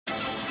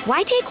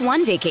Why take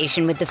one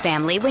vacation with the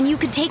family when you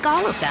could take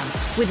all of them?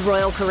 With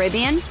Royal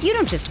Caribbean, you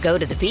don't just go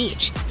to the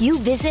beach. You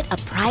visit a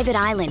private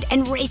island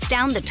and race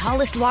down the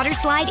tallest water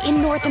slide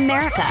in North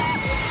America.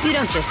 You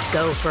don't just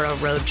go for a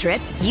road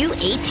trip. You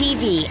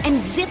ATV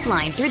and zip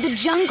line through the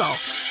jungle.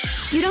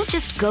 You don't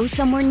just go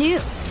somewhere new.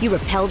 You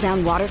rappel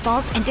down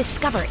waterfalls and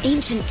discover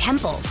ancient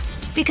temples.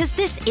 Because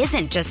this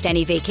isn't just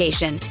any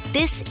vacation.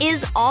 This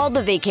is all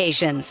the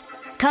vacations.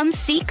 Come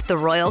seek the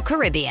Royal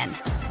Caribbean.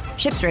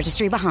 Ships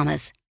Registry,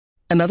 Bahamas.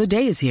 Another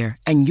day is here,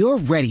 and you're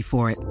ready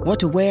for it. What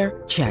to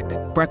wear? Check.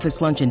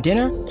 Breakfast, lunch, and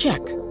dinner? Check.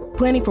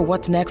 Planning for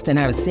what's next and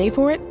how to save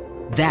for it?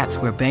 That's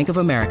where Bank of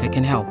America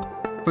can help.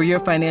 For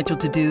your financial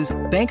to-dos,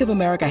 Bank of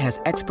America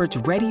has experts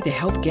ready to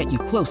help get you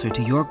closer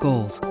to your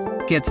goals.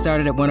 Get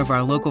started at one of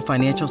our local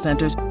financial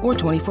centers or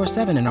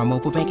 24/7 in our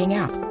mobile banking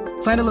app.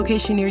 Find a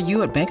location near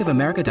you at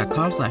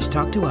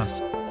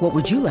bankofamerica.com/talktous. What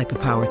would you like the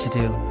power to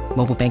do?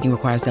 Mobile banking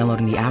requires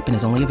downloading the app and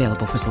is only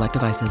available for select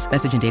devices.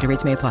 Message and data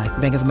rates may apply.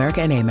 Bank of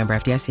America N.A., member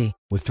FDIC.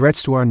 With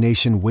threats to our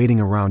nation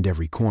waiting around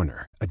every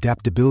corner,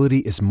 adaptability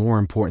is more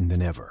important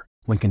than ever.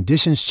 When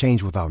conditions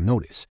change without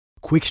notice,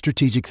 quick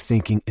strategic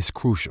thinking is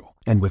crucial.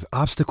 And with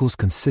obstacles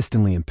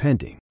consistently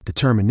impending,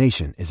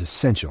 determination is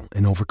essential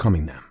in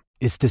overcoming them.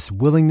 It's this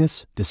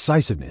willingness,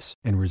 decisiveness,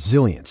 and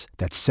resilience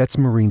that sets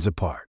Marines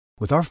apart.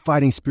 With our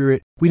fighting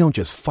spirit, we don't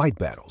just fight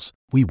battles,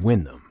 we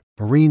win them.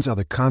 Marines are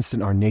the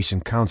constant our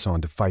nation counts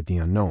on to fight the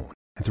unknown.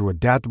 And through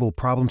adaptable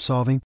problem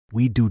solving,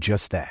 we do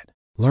just that.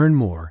 Learn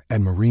more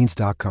at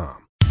marines.com.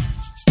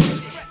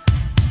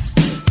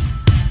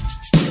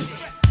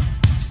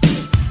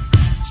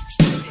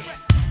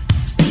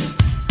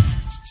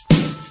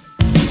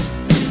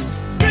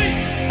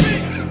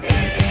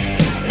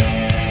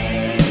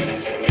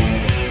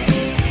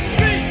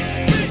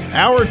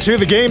 Hour two,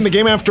 the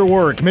game after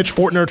work. Mitch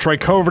Fortner, Troy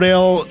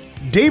Coverdale,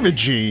 David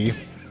G.,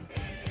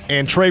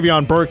 and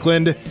Travion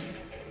Birkland.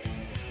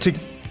 To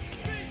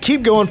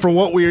keep going from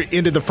what we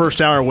ended the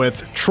first hour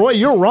with, Troy,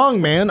 you're wrong,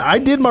 man. I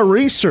did my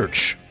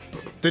research.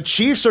 The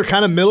Chiefs are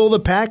kind of middle of the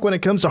pack when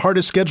it comes to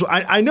hardest schedule.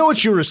 I know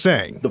what you were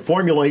saying. The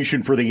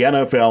formulation for the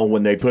NFL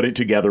when they put it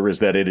together is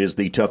that it is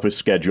the toughest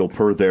schedule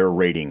per their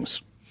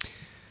ratings.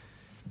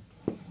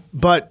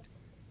 But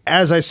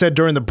as I said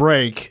during the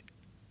break,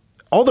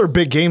 all their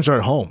big games are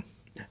at home.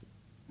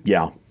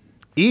 Yeah.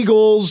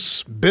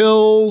 Eagles,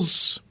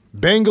 Bills,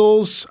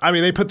 Bengals. I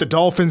mean, they put the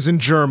Dolphins in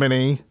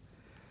Germany.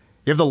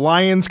 You have the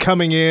Lions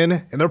coming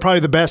in, and they're probably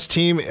the best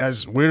team,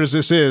 as weird as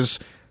this is,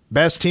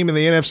 best team in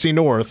the NFC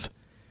North.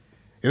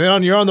 And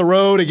then you're on the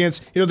road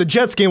against, the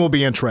Jets game will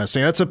be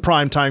interesting. That's a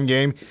primetime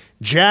game.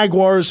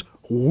 Jaguars,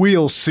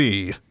 we'll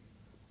see.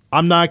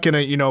 I'm not going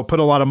to, put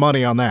a lot of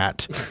money on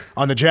that,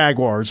 on the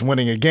Jaguars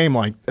winning a game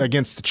like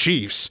against the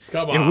Chiefs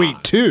in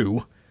week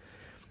 2.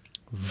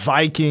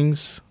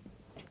 Vikings,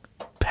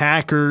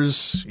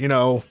 Packers, who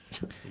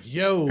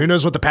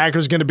knows what the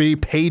Packers going to be?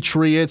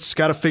 Patriots,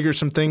 got to figure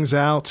some things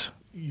out.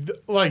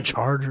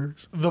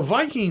 Chargers. The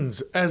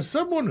Vikings, as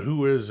someone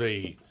who is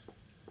a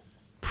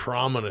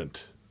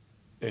prominent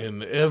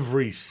in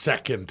every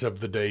second of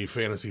the day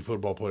fantasy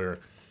football player,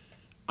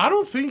 I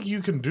don't think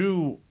you can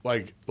do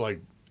like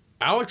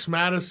Alex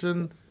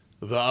Madison,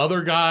 the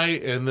other guy,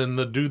 and then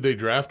the dude they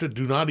drafted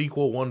do not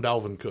equal one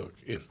Dalvin Cook,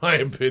 in my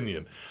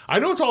opinion. I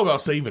know it's all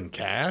about saving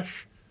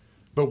cash,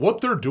 but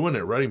what they're doing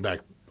at running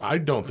back, I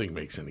don't think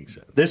makes any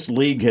sense. This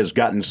league has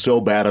gotten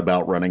so bad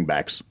about running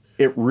backs.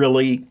 It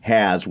really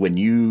has. When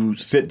you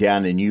sit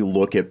down and you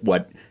look at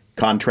what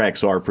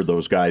contracts are for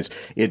those guys,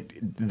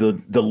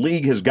 the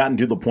league has gotten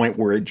to the point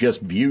where it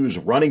just views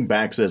running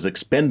backs as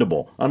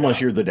expendable, unless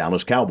you're the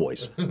Dallas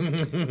Cowboys.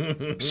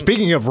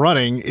 Speaking of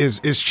running, is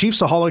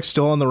Chiefsaholic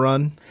still on the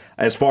run?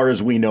 As far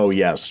as we know,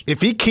 yes.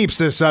 If he keeps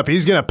this up,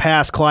 he's going to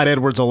pass Clyde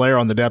Edwards-Helaire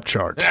on the depth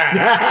chart.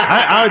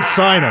 I would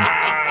sign him.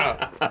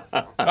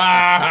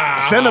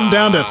 Send him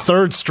down to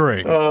third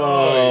string.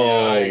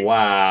 Oh,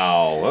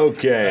 wow.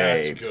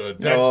 Okay. That's good.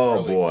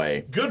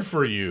 Boy. Good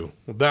for you.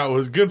 That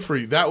was good for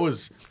you. That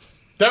was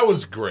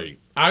great.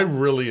 I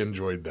really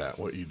enjoyed that,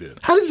 what you did.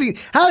 How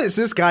is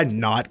this guy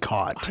not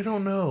caught? I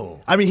don't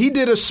know. I mean, he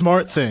did a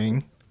smart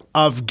thing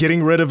of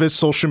getting rid of his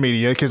social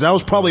media, because that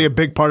was probably a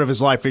big part of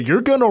his life. If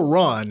you're going to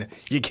run,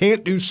 you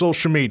can't do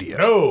social media.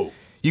 No.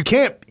 You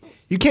can't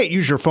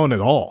use your phone at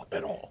all.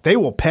 They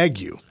will peg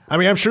you. I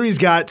mean, I'm sure he's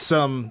got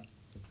some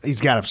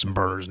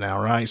burners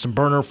now, right? Some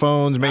burner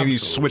phones, maybe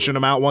he's switching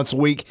them out once a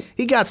week.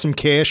 He got some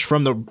cash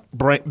from the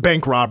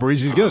bank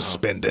robberies. He's going to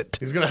spend it.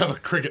 He's going to have a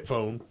cricket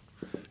phone.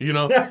 He's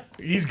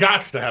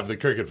got to have the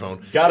cricket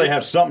phone. Got to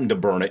have something to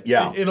burn it,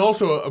 yeah. And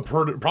also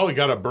probably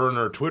got a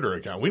burner Twitter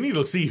account. We need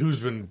to see who's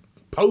been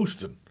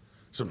posting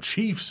some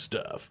Chiefs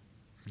stuff.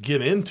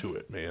 Get into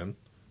it, man.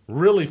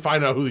 Really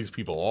find out who these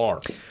people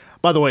are.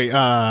 By the way,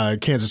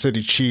 Kansas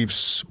City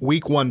Chiefs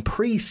Week 1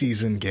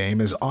 preseason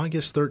game is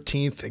August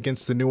 13th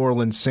against the New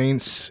Orleans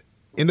Saints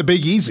in the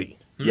Big Easy.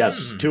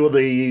 Yes, two of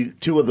the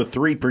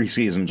 3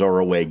 preseasons are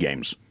away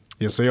games.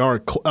 Yes, they are.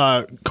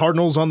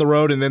 Cardinals on the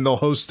road, and then they'll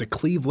host the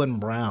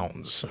Cleveland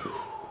Browns.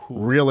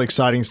 Real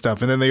exciting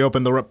stuff. And then they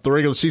open the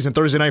regular season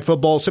Thursday Night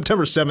Football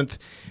September 7th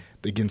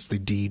against the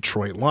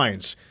Detroit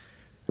Lions.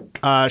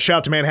 Shout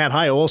out to Manhattan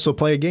High. Will also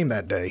play a game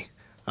that day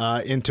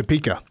in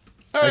Topeka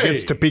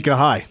against Topeka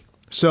High.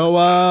 So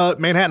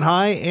Manhattan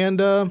High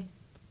and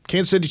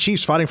Kansas City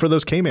Chiefs fighting for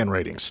those K-Man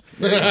ratings.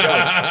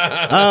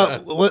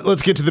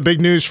 Let's get to the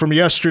big news from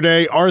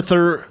yesterday.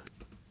 Arthur,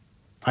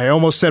 I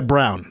almost said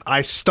Brown.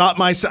 I stopped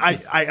myself.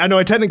 I know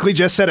I technically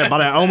just said it,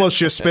 but I almost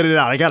just spit it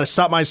out. I got to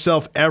stop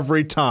myself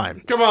every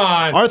time. Come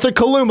on. Arthur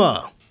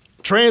Kaluma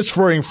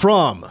transferring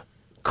from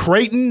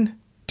Creighton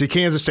to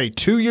Kansas State.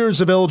 2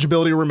 years of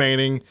eligibility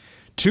remaining.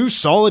 2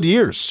 solid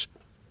years.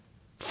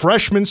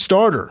 Freshman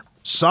starter.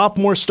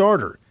 Sophomore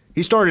starter.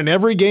 He started in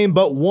every game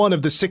but one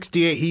of the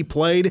 68 he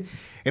played,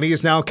 and he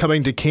is now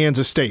coming to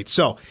Kansas State.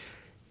 So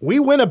we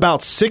went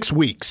about 6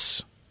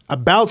 weeks.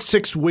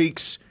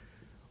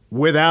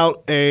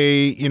 Without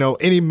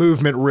any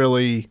movement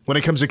really when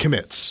it comes to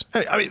commits.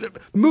 I mean,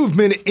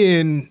 movement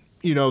in,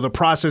 the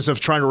process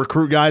of trying to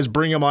recruit guys,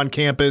 bring them on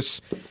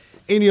campus.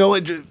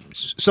 And,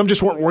 some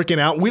just weren't working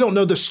out. We don't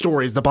know the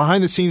stories, the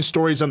behind-the-scenes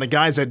stories on the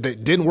guys that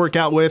didn't work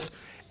out with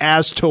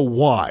as to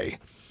why.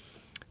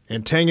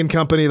 And Tang and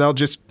company, they'll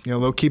just,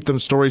 they'll keep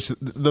those stories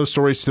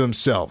to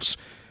themselves.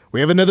 We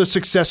have another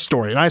success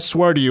story, and I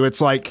swear to you,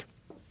 it's like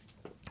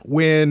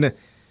when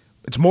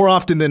it's more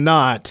often than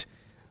not,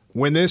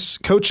 when this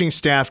coaching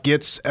staff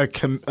gets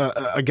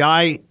a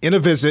guy in a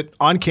visit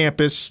on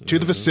campus to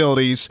the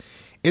facilities,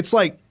 it's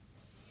like,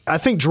 I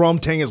think Jerome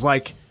Tang is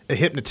like a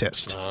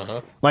hypnotist. Uh-huh.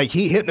 Like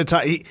he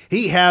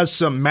has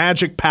some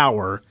magic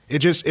power.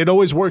 It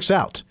always works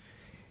out.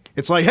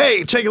 It's like,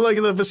 hey, take a look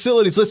at the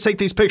facilities. Let's take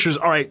these pictures.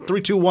 All right, 3,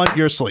 2, 1,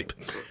 you're asleep.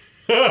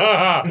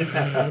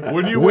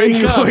 When you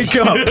wake up.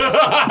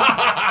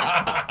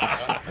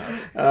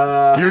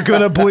 You're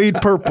going to bleed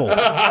purple.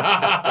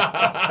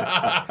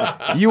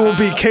 You will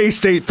be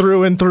K-State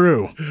through and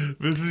through.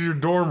 This is your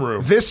dorm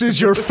room. This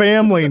is your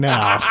family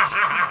now.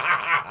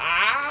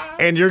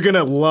 And you're going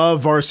to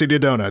love Varsity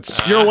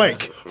Donuts. You're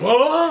awake.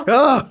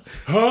 Huh?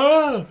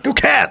 Go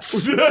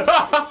Cats!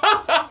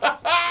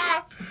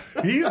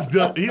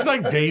 He's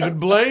like David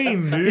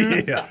Blaine,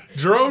 dude. Yeah.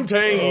 Jerome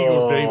Tang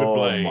equals David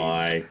Blaine.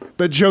 My.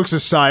 But jokes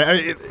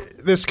aside,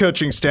 this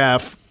coaching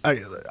staff,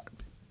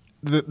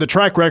 the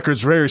track record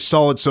is very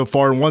solid so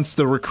far. And once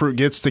the recruit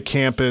gets to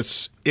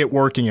campus, it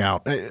working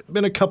out.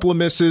 Been a couple of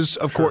misses,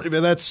 of course.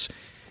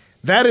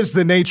 That is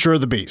the nature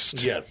of the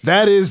beast. Yes,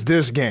 that is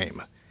this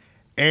game.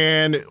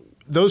 And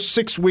those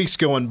 6 weeks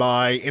going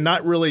by and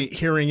not really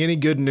hearing any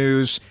good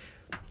news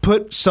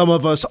put some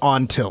of us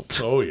on tilt.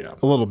 Oh yeah,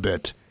 a little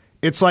bit.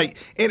 It's like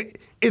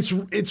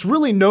it's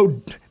really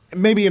no.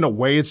 Maybe in a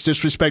way it's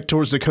disrespect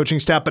towards the coaching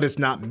staff, but it's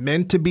not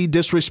meant to be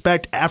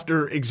disrespect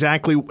after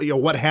exactly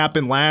what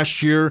happened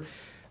last year.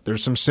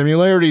 There's some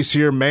similarities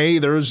here. May,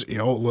 there's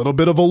a little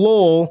bit of a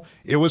lull.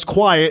 It was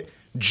quiet.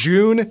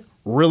 June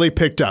really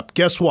picked up.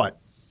 Guess what?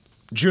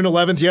 June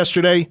 11th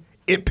yesterday,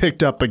 it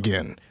picked up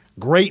again.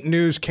 Great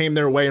news came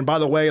their way. And by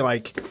the way,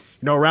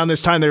 around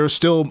this time there was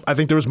still, I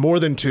think there was more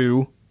than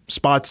 2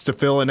 spots to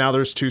fill, and now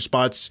there's 2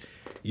 spots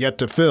yet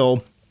to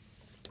fill.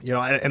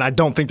 And I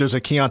don't think there's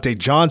a Keontae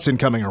Johnson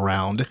coming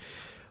around.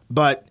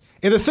 And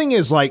the thing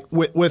is,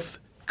 with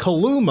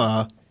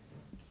Kaluma,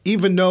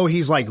 even though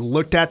he's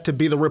looked at to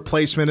be the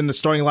replacement in the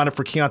starting lineup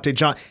for Keontae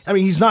Johnson, I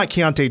mean, he's not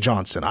Keontae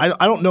Johnson.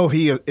 I don't know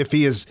if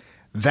he is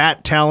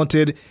that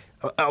talented.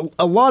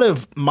 A lot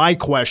of my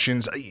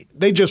questions,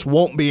 they just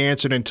won't be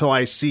answered until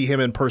I see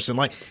him in person.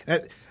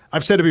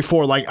 I've said it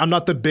before, I'm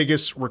not the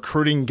biggest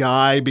recruiting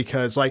guy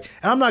because, and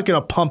I'm not going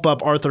to pump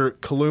up Arthur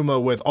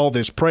Kaluma with all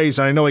this praise.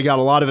 And I know he got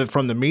a lot of it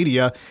from the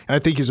media, and I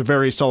think he's a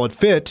very solid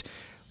fit.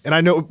 And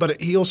I know,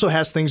 but he also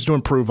has things to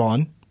improve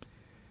on.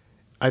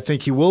 I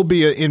think he will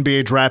be an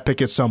NBA draft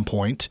pick at some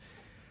point.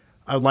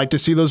 I'd like to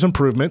see those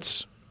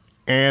improvements.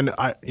 And,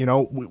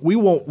 we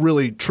won't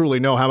really truly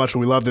know how much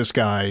we love this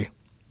guy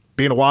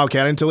being a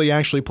Wildcat until he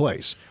actually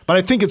plays. But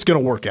I think it's going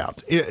to work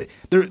out.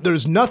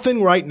 There's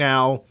nothing right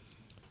now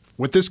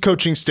with this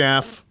coaching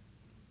staff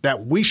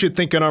that we should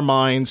think in our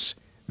minds,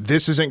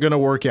 this isn't going to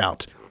work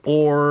out.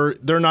 Or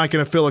they're not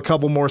going to fill a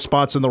couple more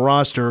spots in the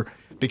roster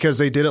because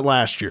they did it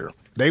last year.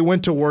 They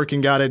went to work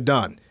and got it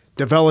done.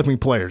 Developing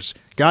players.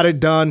 Got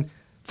it done.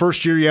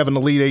 First year you have an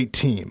Elite 8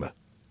 team.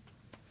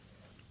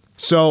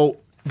 So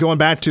going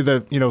back to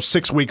the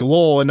 6-week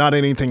lull and not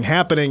anything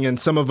happening and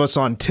some of us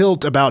on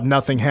tilt about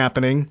nothing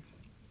happening,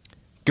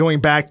 going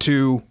back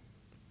to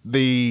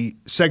the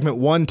segment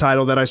 1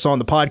 title that I saw on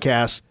the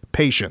podcast,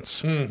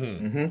 Patience.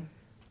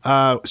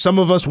 Mm-hmm. Some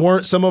of us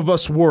weren't, some of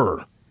us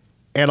were.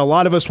 And a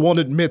lot of us won't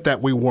admit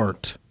that we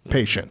weren't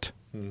patient.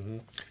 Mm-hmm.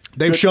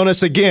 They've shown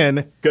us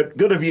again.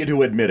 Good of you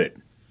to admit it.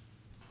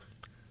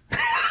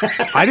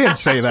 I didn't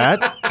say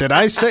that. Did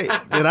I say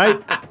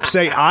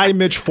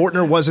Mitch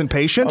Fortner, wasn't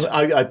patient?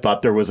 I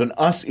thought there was an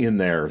us in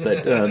there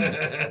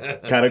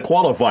that kind of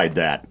qualified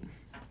that.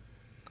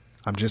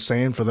 I'm just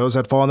saying, for those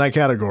that fall in that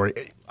category,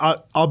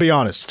 I'll be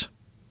honest.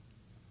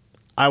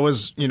 I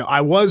was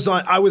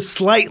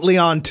slightly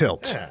on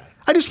tilt.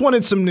 I just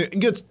wanted some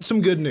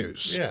good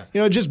news. Yeah.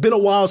 It's just been a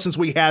while since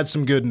we had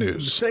some good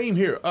news. Same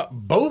here.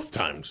 Both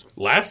times.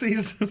 Last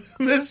season,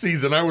 this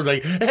season, I was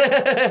like,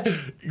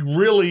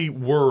 really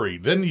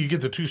worried. Then you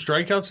get the 2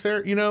 strikeouts there,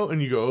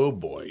 and you go, oh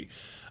boy,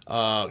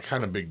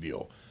 kind of big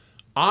deal.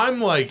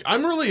 I'm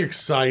really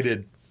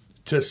excited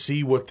to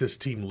see what this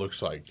team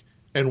looks like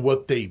and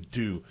what they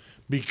do,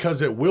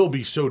 because it will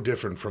be so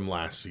different from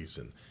last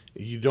season.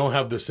 You don't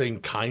have the same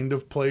kind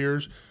of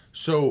players.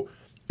 So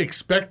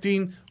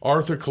expecting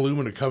Arthur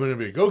Kaluma to come in and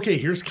be like, okay,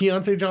 here's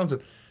Keontae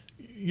Johnson.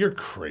 You're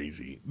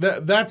crazy.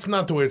 That's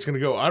not the way it's going to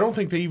go. I don't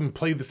think they even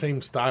play the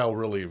same style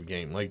really of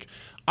game. Like,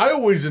 I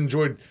always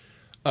enjoyed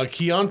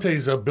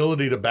Keontae's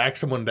ability to back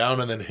someone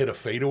down and then hit a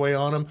fadeaway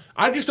on him.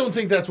 I just don't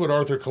think that's what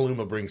Arthur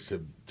Kaluma brings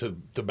to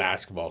the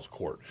basketball's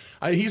court.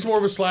 He's more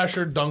of a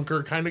slasher,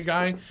 dunker kind of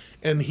guy,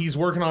 and he's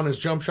working on his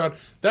jump shot.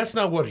 That's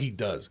not what he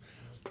does.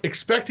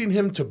 Expecting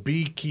him to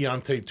be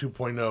Keontae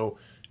 2.0,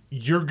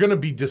 you're going to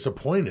be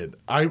disappointed.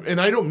 I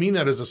don't mean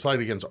that as a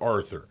slight against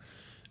Arthur.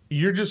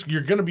 You're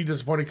going to be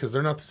disappointed because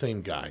they're not the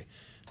same guy.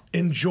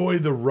 Enjoy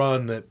the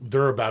run that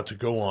they're about to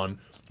go on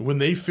when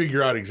they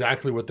figure out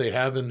exactly what they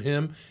have in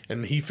him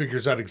and he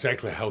figures out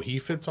exactly how he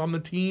fits on the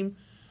team.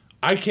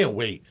 I can't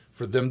wait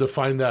for them to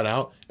find that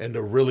out and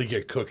to really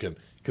get cooking,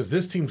 because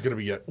this team's going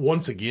to be,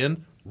 once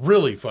again,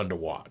 really fun to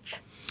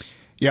watch.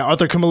 Yeah,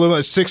 Arthur Kaluma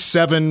is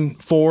 6'7"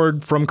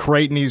 forward from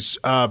Creighton. He's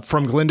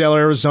from Glendale,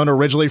 Arizona,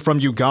 originally from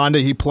Uganda.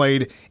 He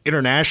played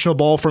international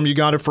ball from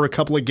Uganda for a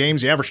couple of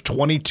games. He averaged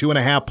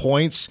 22.5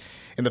 points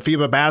in the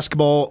FIBA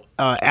basketball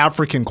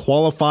African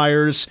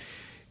qualifiers.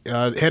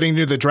 Heading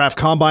to the draft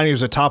combine, he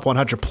was a top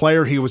 100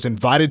 player. He was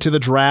invited to the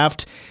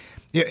draft.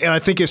 And I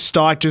think his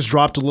stock just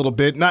dropped a little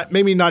bit.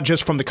 Maybe not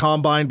just from the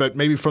combine, but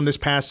maybe from this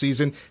past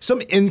season.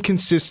 Some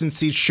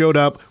inconsistencies showed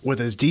up with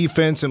his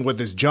defense and with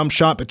his jump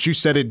shot, but you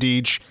said it,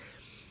 Deej.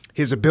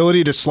 His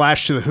ability to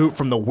slash to the hoop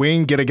from the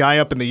wing, get a guy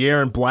up in the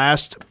air and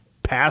blast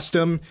past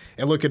him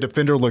and look a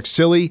defender look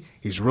silly.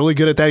 He's really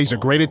good at that. He's a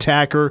great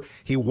attacker.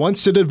 He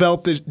wants to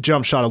develop the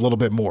jump shot a little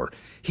bit more.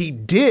 He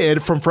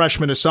did from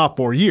freshman to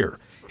sophomore year.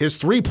 His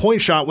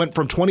three-point shot went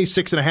from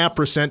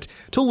 26.5%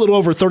 to a little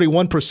over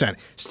 31%.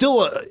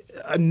 Still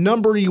a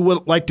number you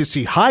would like to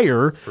see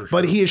higher, sure.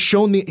 But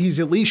he's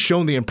at least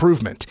shown the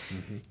improvement.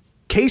 Mm-hmm.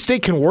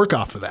 K-State can work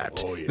off of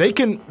that. Oh, yeah. They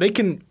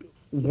can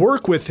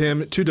work with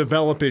him to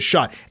develop his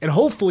shot. And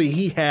hopefully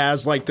he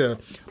has like the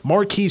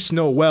Marquise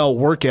Noel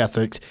work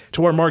ethic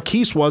to where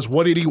Marquise was.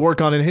 What did he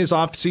work on in his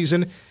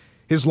offseason?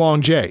 His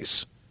long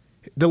J's,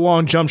 the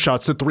long jump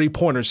shots, the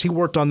three-pointers. He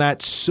worked on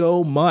that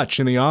so much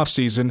in the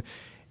offseason,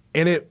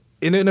 and it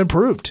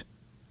improved.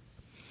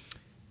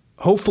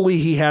 Hopefully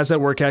he has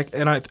that work ethic,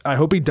 and I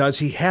hope he does.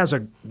 He has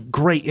a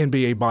great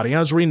NBA body. I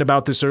was reading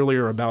about this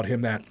earlier about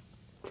him, that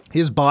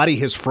his body,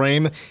 his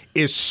frame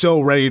is so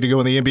ready to go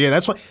in the NBA.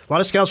 That's why a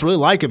lot of scouts really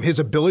like him. His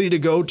ability to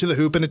go to the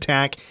hoop and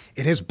attack,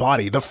 and his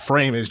body, the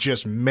frame is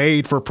just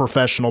made for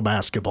professional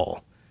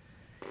basketball.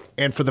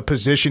 And for the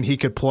position he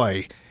could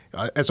play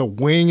as a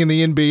wing in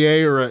the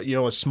NBA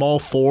or a small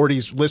forward,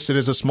 he's listed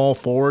as a small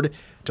forward.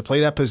 To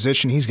play that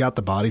position, he's got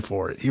the body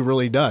for it. He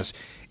really does.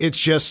 It's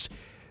just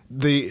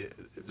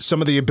some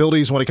of the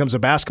abilities when it comes to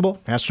basketball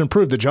has to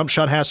improve. The jump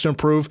shot has to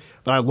improve,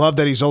 but I love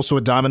that he's also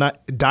a dynamite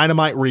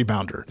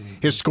rebounder. Mm-hmm.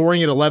 His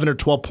scoring at 11 or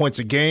 12 points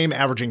a game,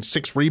 averaging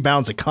 6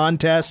 rebounds a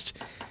contest.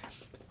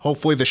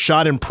 Hopefully the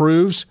shot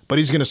improves, but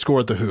he's going to score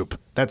at the hoop.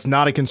 That's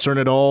not a concern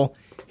at all.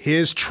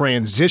 His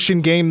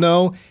transition game,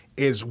 though,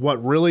 is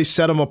what really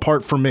set him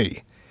apart for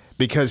me,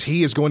 because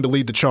he is going to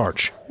lead the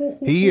charge.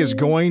 He is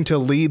going to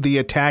lead the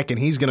attack, and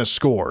he's going to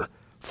score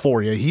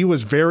for you. He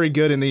was very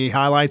good in the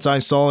highlights I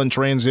saw in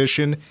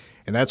transition,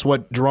 and that's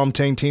what Jerome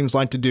Tang teams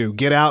like to do.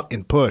 Get out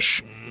and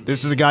push.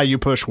 This is a guy you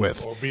push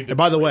with. And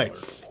by the way,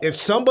 if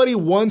somebody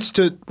wants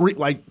to,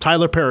 like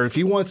Tyler Perry, if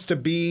he wants to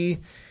be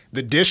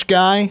the dish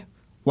guy,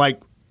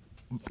 like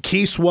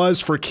Keese was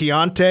for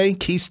Keontae,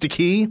 Keese to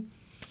Key,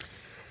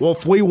 well,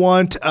 if we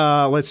want,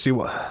 let's see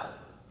what.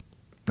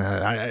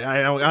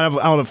 I don't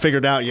have it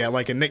figured out yet,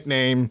 like a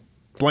nickname,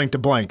 blank to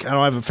blank. I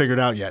don't have it figured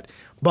out yet.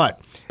 But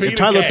if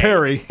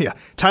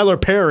Tyler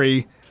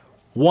Perry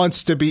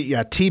wants to be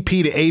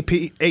TP to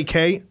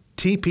AK,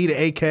 TP to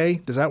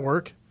AK, does that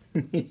work?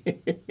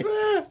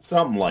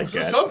 Something like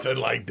that. Something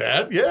like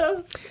that,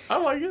 yeah. I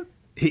like it.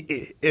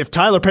 If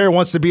Tyler Perry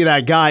wants to be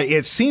that guy,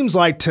 it seems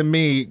like to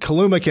me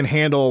Kaluma can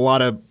handle a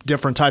lot of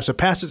different types of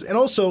passes. And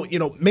also,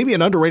 maybe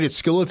an underrated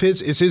skill of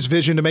his is his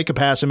vision to make a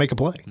pass and make a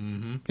play.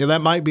 Mm-hmm. That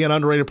might be an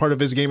underrated part of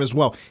his game as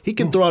well. He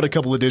can throw out a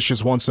couple of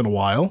dishes once in a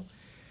while.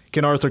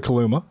 Can Arthur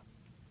Kaluma.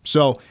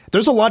 So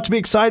there's a lot to be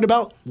excited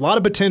about, a lot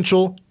of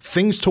potential,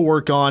 things to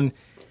work on,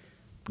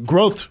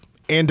 growth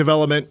and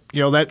development.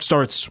 That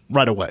starts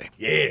right away.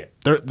 Yeah.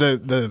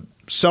 The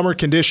summer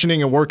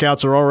conditioning and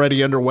workouts are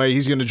already underway.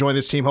 He's going to join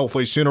this team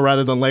hopefully sooner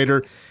rather than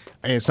later.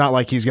 And it's not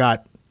like he's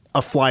got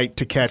a flight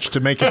to catch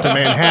to make it to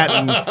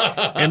Manhattan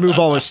and move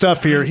all his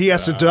stuff here. He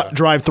has to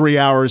drive 3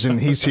 hours, and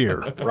he's here.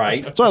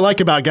 Right. That's what I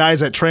like about guys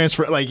that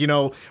transfer. Like,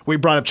 we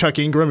brought up Chuck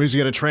Ingram, who's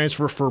going to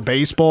transfer for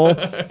baseball.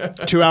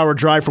 2-hour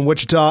drive from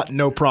Wichita,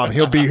 no problem.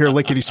 He'll be here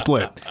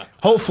lickety-split.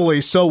 Hopefully,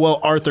 so will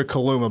Arthur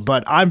Kaluma.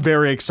 But I'm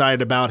very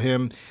excited about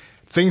him.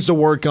 Things to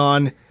work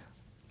on.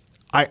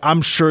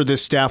 I'm sure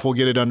this staff will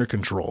get it under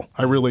control.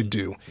 I really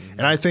do.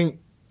 And I think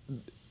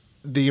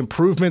the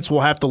improvements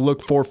we'll have to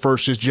look for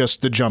first is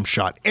just the jump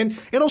shot. And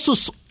also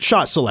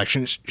shot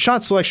selection.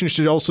 Shot selection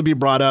should also be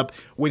brought up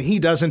when he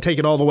doesn't take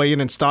it all the way in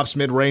and stops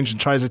mid-range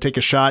and tries to take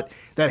a shot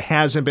that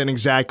hasn't been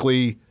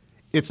exactly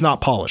 – it's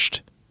not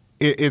polished.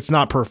 It's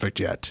not perfect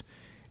yet.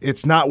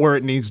 It's not where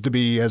it needs to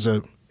be as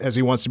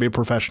he wants to be a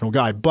professional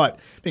guy. But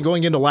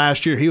going into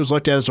last year, he was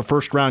looked at as a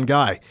first-round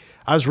guy.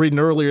 I was reading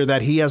earlier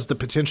that he has the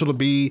potential to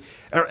be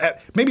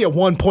maybe at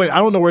one point, I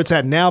don't know where it's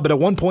at now, but at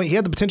one point he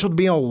had the potential to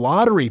be a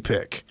lottery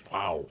pick.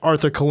 Wow.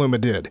 Arthur Kaluma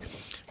did.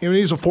 He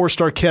was a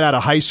 4-star kid out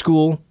of high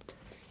school,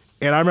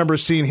 and I remember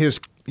seeing his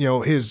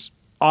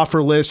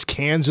offer list.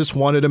 Kansas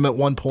wanted him at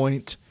one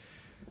point.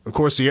 Of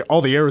course,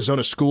 all the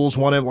Arizona schools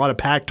wanted him, a lot of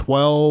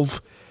Pac-12.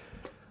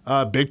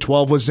 Big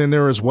 12 was in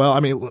there as well. I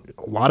mean,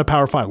 a lot of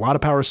Power 5, a lot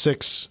of Power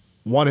 6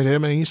 wanted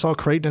him, and he saw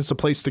Creighton as the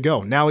place to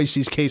go. Now he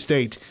sees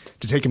K-State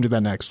to take him to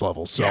that next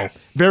level. So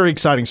Very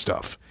exciting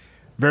stuff.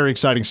 Very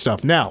exciting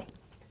stuff. Now,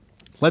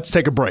 let's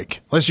take a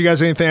break. Unless you guys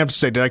have anything I have to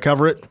say. Did I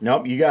cover it?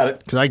 Nope, you got it.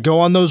 Because I go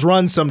on those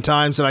runs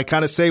sometimes, and I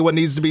kind of say what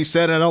needs to be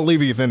said, and I don't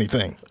leave you with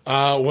anything.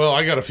 Well,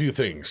 I got a few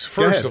things.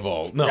 First of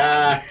all, no.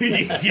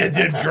 You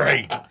did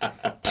great.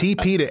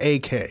 TP to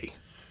AK.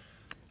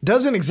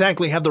 Doesn't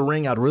exactly have the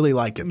ring I'd really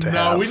like it to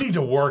have. No, we need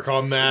to work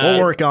on that. We'll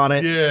work on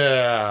it.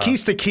 Yeah.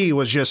 Keys to Key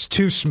was just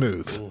too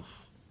smooth. Oof,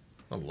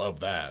 I love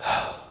that.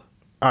 All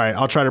right,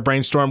 I'll try to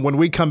brainstorm. When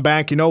we come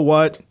back, you know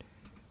what?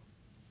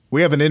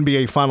 We have an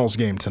NBA Finals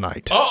game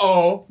tonight.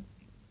 Uh-oh.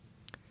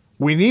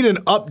 We need an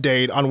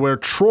update on where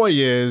Troy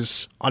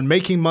is on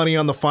making money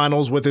on the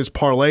finals with his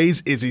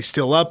parlays. Is he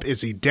still up?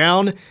 Is he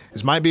down?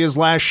 This might be his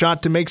last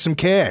shot to make some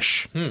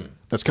cash.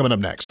 That's coming up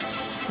next.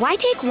 Why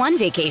take one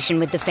vacation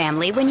with the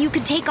family when you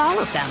could take all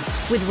of them?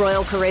 With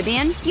Royal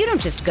Caribbean, you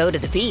don't just go to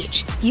the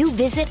beach. You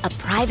visit a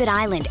private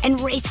island and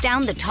race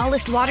down the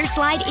tallest water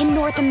slide in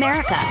North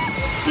America.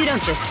 You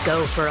don't just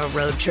go for a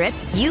road trip.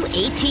 You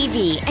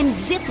ATV and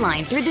zip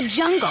line through the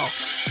jungle.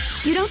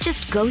 You don't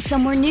just go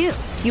somewhere new.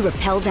 You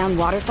rappel down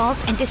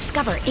waterfalls and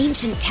discover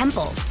ancient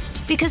temples.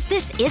 Because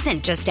this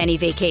isn't just any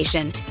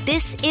vacation.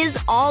 This is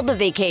all the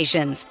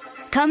vacations.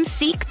 Come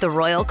seek the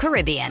Royal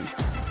Caribbean.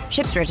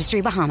 Ships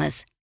Registry,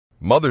 Bahamas.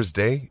 Mother's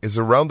Day is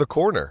around the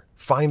corner.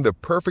 Find the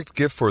perfect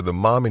gift for the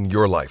mom in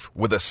your life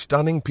with a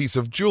stunning piece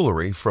of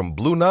jewelry from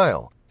Blue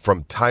Nile.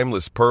 From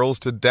timeless pearls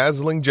to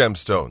dazzling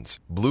gemstones,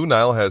 Blue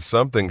Nile has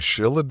something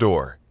she'll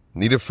adore.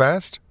 Need it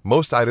fast?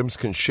 Most items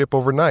can ship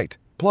overnight.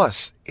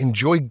 Plus,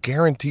 enjoy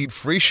guaranteed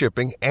free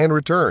shipping and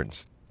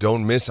returns.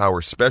 Don't miss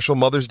our special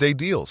Mother's Day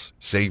deals.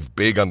 Save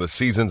big on the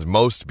season's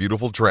most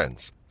beautiful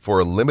trends. For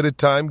a limited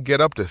time, get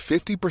up to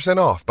 50%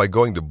 off by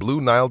going to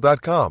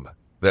BlueNile.com.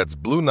 That's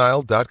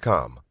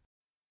BlueNile.com.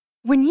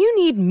 When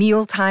you need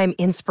mealtime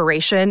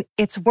inspiration,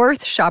 it's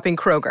worth shopping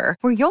Kroger,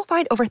 where you'll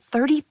find over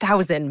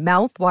 30,000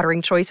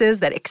 mouth-watering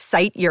choices that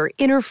excite your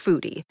inner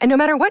foodie. And no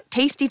matter what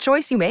tasty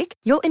choice you make,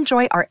 you'll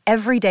enjoy our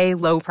everyday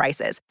low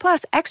prices,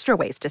 plus extra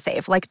ways to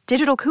save, like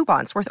digital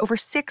coupons worth over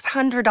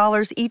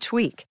 $600 each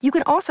week. You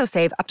can also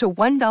save up to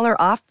 $1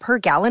 off per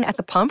gallon at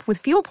the pump with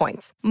fuel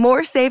points.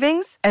 More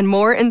savings and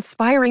more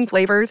inspiring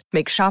flavors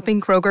make shopping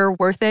Kroger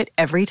worth it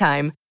every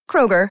time.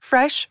 Kroger,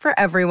 fresh for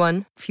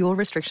everyone. Fuel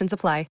restrictions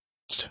apply.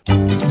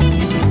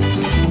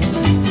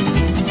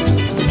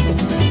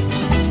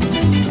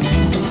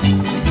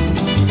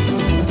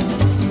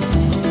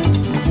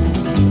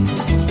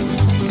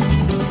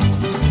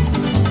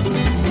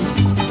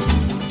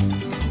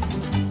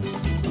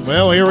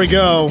 Well, here we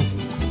go.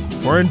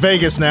 We're in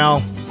Vegas now.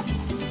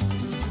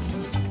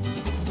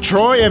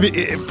 Troy,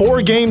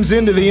 4 games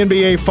into the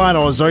NBA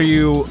Finals. Are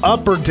you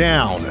up or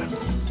down?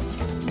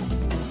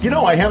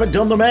 I haven't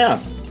done the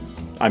math.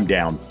 I'm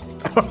down.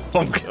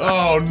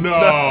 Oh,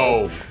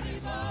 no.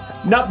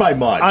 Not by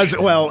much.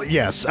 Well,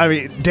 yes. I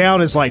mean,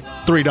 down is like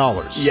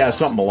 $3. Yeah,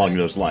 something along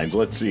those lines.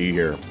 Let's see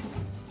here.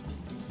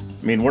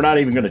 I mean, we're not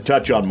even going to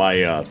touch on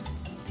my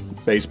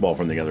baseball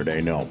from the other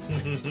day. No.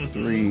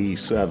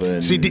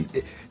 3-7. See,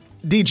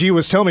 DG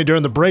was telling me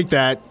during the break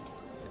that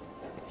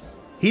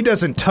he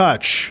doesn't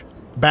touch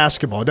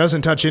basketball,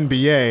 doesn't touch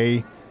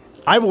NBA.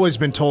 I've always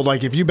been told,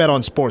 like, if you bet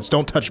on sports,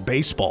 don't touch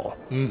baseball.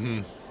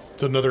 Mm-hmm.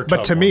 It's another tough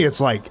But to me,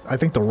 it's like, I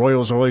think the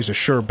Royals are always a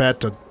sure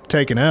bet to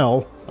take an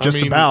L. I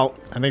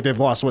think they've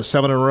lost,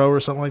 7 in a row or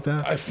something like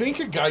that? I think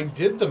a guy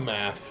did the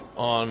math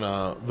on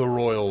the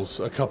Royals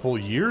a couple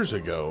years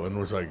ago and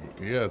was like,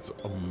 yeah, it's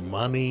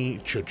money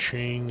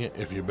cha-ching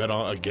if you bet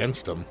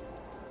against them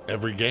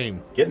every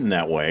game. Getting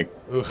that way.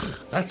 Ugh,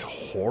 that's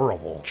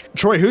horrible.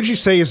 Troy, who'd you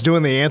say is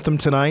doing the anthem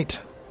tonight?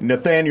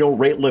 Nathaniel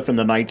Rateliff and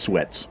the Night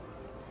Sweats.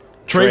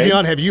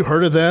 Travion, have you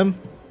heard of them?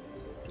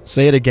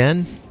 Say it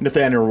again?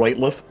 Nathaniel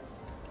Rateliff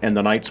and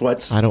the Night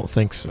Sweats. I don't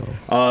think so.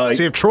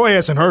 See, if Troy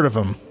hasn't heard of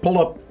them, Pull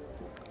up,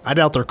 I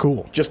doubt they're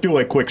cool. just do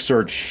a quick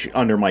search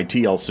under my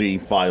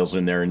TLC files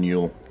in there, and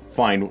you'll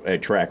find a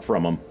track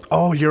from them.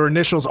 Oh, your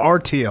initials are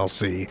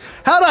TLC.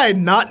 How did I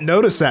not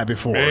notice that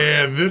before?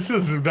 Man, this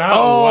is now.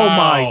 Oh, wow.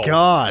 my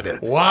God.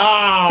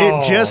 Wow.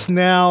 It just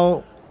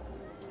now.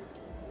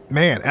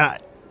 Man, I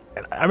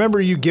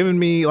remember you giving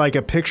me like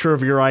a picture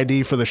of your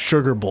ID for the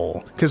Sugar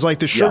Bowl. Because, like,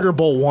 the Sugar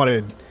Bowl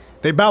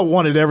they about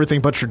wanted everything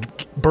but your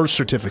birth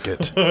certificate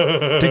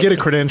to get a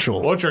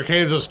credential. What's your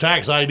Kansas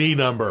tax ID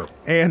number?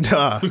 And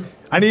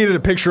I needed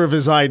a picture of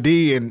his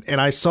ID, and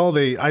I saw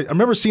I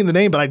remember seeing the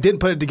name, but I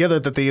didn't put it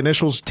together that the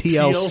initials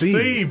TLC.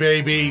 TLC,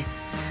 baby.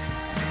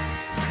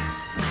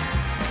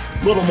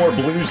 A little more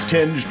blues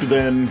tinged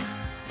than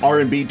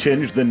R&B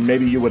tinged than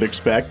maybe you would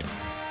expect.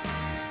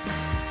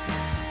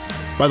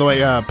 By the way,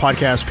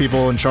 podcast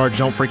people in charge,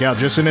 don't freak out.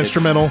 Just an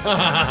instrumental.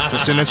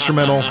 Just an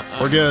instrumental.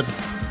 We're good.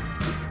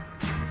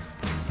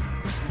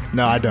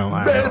 No, I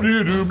don't.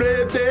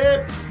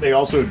 They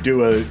also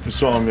do a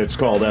song that's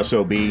called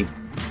SOB,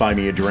 Buy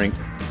Me a Drink.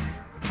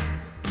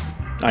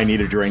 I need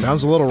a drink.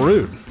 Sounds a little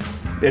rude.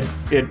 It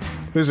Who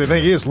does he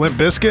think he is, Limp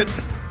Bizkit?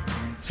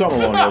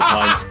 something along those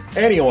lines.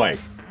 Anyway.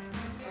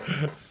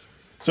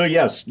 So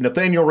yes,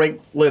 Nathaniel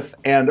Rateliff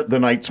and the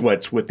Night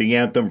Sweats with the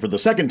anthem for the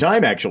second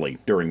time, actually,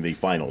 during the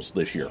finals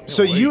this year.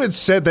 So you had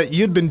said that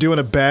you'd been doing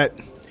a bet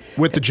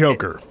with the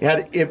Joker.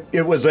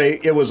 It was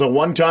a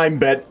one-time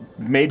bet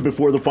made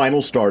before the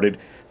finals started.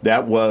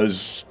 That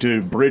was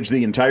to bridge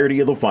the entirety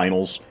of the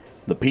finals.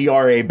 The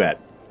PRA bet,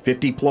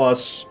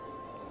 50-plus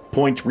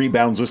points,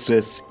 rebounds,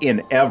 assists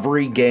in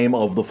every game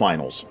of the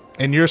finals.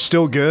 And you're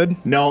still good?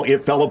 No,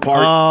 it fell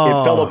apart.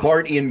 It fell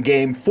apart in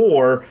Game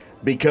 4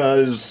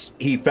 because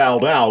he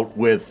fouled out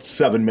with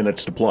 7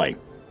 minutes to play.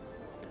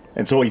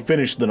 And so he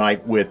finished the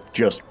night with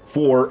just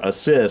 4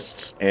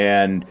 assists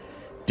and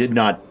did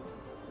not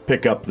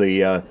pick up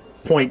the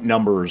point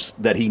numbers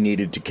that he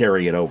needed to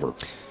carry it over.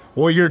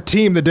 Well, your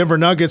team, the Denver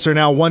Nuggets, are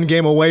now one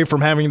game away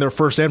from having their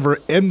first ever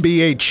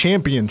NBA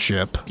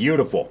championship.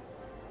 Beautiful.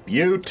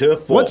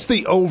 Beautiful. What's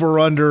the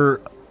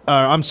over-under?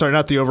 I'm sorry,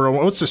 not the over.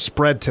 What's the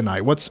spread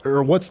tonight? What's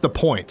the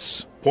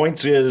points?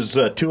 Points is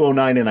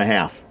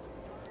 209.5.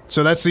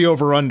 So that's the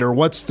over-under.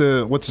 What's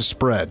the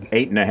spread?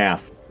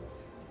 8.5.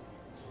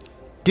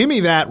 Give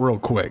me that real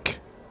quick.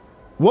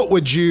 What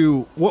would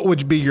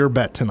be your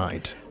bet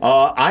tonight?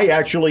 I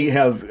actually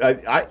have.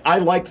 I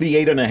like the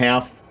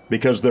 8.5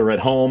 because they're at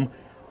home,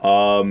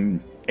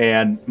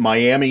 and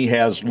Miami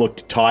has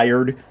looked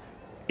tired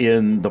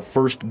in the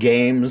first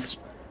games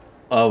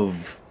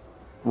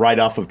right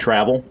off of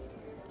travel.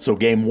 So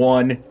game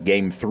 1,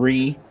 game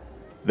 3,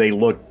 they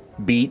look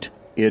beat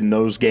in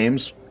those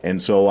games,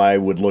 and so I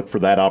would look for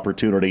that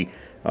opportunity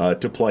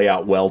to play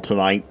out well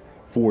tonight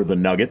for the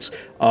Nuggets.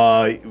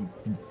 I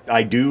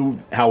do,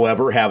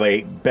 however, have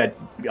a bet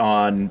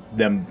on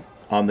them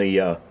on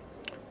the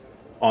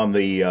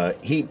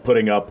Heat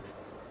putting up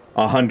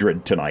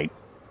 100 tonight.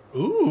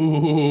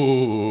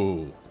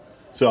 Ooh!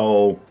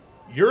 So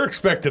you're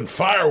expecting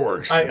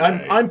fireworks.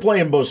 I'm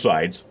playing both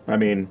sides. I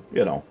mean,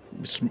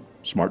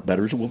 smart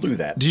bettors will do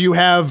that. Do you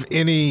have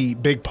any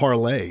big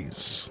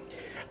parlays?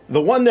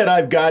 The one that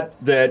I've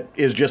got that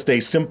is just a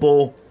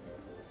simple,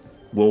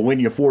 will win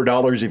you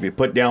 $4 if you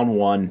put down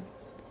 1.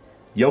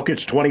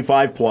 Jokic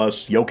 25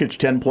 plus, Jokic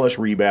 10 plus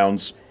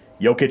rebounds,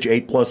 Jokic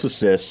 8 plus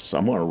assists.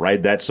 I'm going to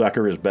ride that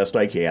sucker as best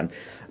I can.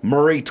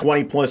 Murray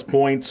 20 plus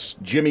points,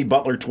 Jimmy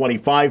Butler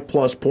 25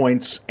 plus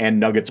points, and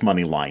Nuggets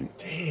money line.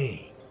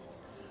 Dang.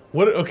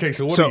 What? Okay,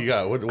 so what do you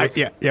got? What's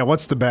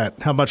what's the bet?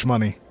 How much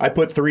money? I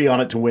put 3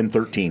 on it to win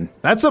 13.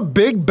 That's a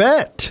big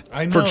bet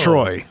for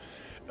Troy.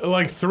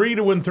 Like 3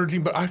 to win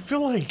 13, but I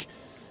feel like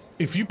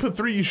if you put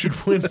 3, you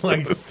should win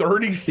like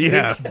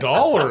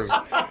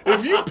 $36.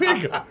 If you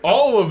pick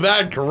all of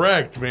that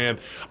correct, man.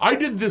 I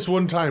did this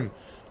one time.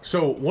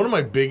 So one of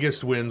my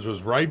biggest wins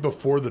was right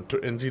before the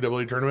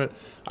NCAA tournament.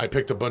 I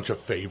picked a bunch of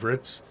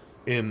favorites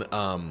in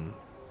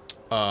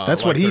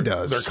that's what he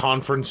does. Their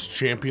conference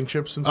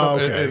championships and stuff.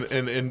 Oh,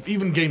 okay. And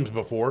even games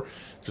before,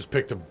 just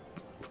picked a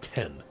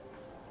 10.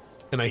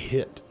 And I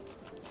hit.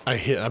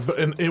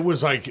 And it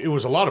was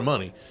a lot of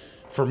money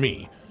for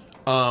me.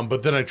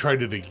 But then I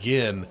tried it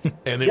again,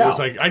 and it was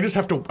like I just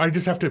have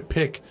to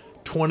pick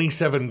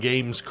 27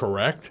 games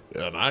correct,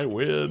 and I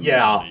win.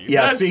 Yeah.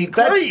 That's See,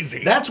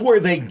 crazy. That's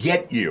where they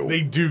get you.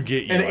 They do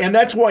get you, and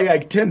that's why I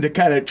tend to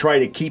kind of try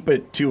to keep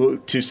it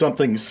to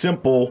something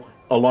simple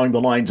along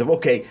the lines of,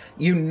 okay,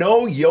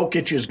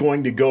 Jokic is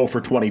going to go for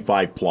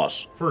 25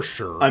 plus for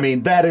sure. I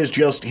mean, that is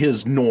just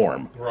his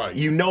norm. Right.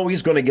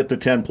 He's going to get the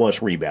 10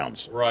 plus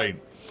rebounds. Right.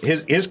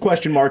 His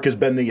question mark has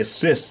been the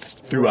assists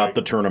throughout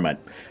the tournament.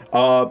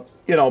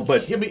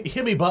 But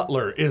Jimmy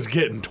Butler is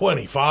getting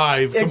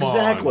 25. Come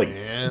exactly. on,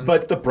 man.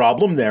 But the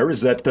problem there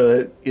is that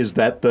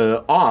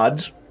the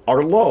odds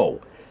are low.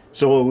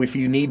 So if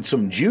you need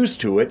some juice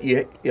to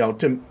it,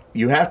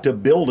 you have to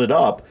build it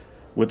up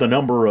with a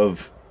number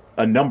of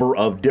a number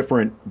of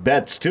different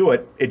bets to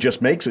it, it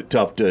just makes it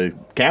tough to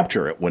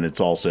capture it when it's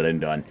all said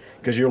and done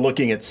because you're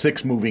looking at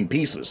 6 moving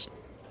pieces.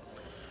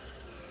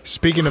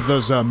 Speaking of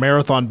those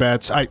marathon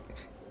bets, I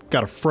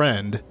got a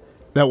friend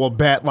that will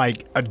bet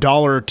like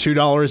 $1 or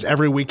 $2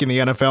 every week in the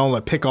NFL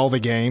and pick all the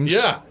games.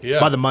 Yeah.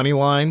 By the money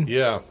line.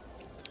 Yeah.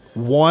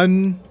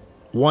 One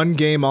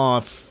game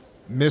off,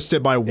 missed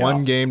it by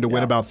one game to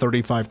win about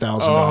 $35,000.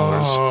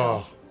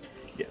 Oh.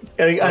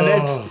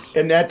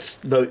 And that's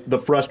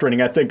the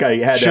frustrating. I think I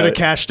had should have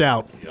cashed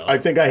out. I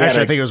think I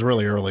think it was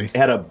really early.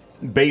 Had a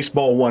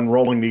baseball one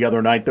rolling the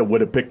other night that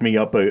would have picked me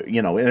up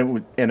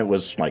and it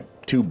was like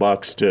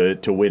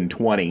 $2 to win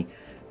 20,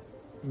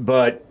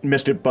 but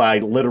missed it by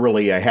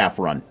literally a half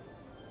run.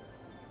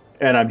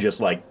 And I'm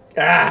just like,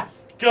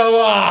 come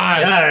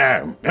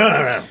on.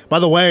 By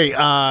the way,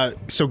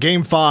 so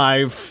game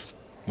 5,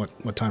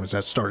 what time does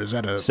that start? Is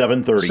that a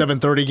 7:30?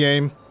 7:30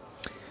 game.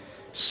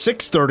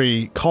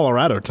 6:30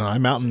 Colorado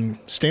time, Mountain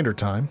Standard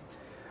Time.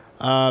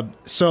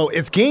 So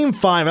it's game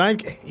 5,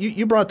 and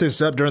you brought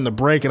this up during the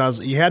break, and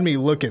you had me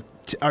look at,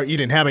 or you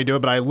didn't have me do it,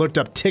 but I looked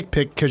up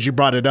TickPick because you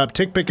brought it up.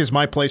 TickPick is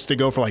my place to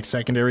go for like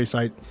secondary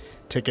site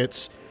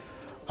tickets.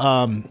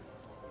 And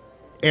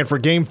for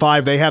game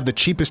 5, they have the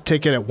cheapest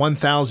ticket at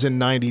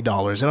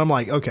 $1,090, and I'm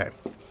like, okay,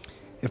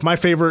 if my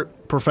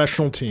favorite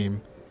professional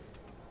team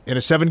in a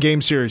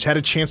 7-game series had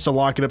a chance to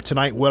lock it up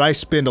tonight, would I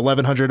spend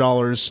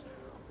 $1,100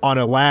 on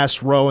a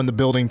last row in the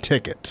building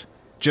ticket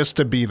just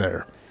to be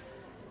there?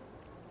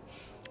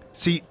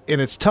 See, and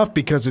it's tough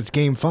because it's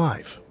game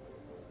 5.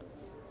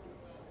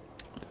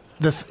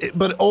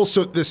 But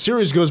also the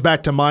series goes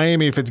back to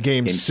Miami if it's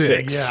game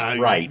 6. Yeah,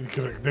 right.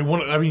 They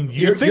want. I mean,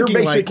 you're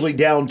basically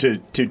down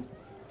to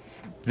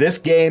this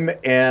game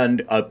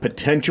and a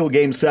potential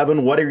game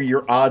 7. What are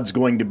your odds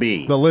going to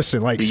be? But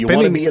listen, like, do you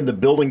want to be in the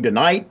building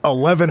tonight?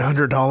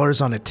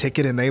 $1,100 on a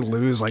ticket and they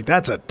lose, like,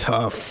 that's a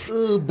tough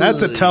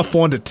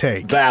one to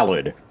take.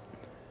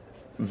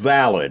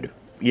 Valid.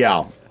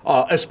 Yeah.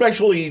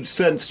 Especially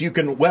since you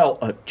can,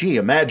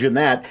 imagine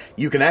that.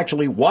 You can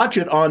actually watch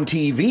it on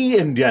TV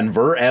in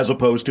Denver as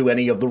opposed to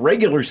any of the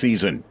regular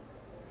season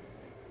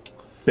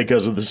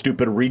because of the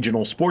stupid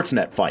regional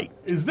Sportsnet fight.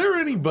 Is there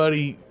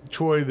anybody,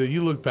 Troy, that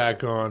you look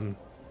back on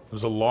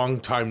as a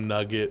long-time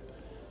Nugget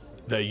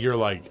that you're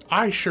like,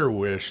 I sure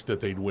wish that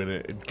they'd win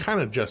it,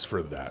 kind of just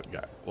for that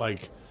guy?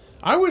 Like,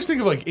 I always think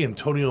of, like,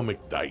 Antonio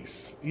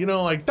McDyess. You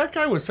know, like, that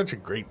guy was such a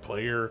great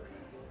player.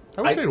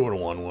 I wish they would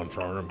have won one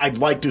from him. I'd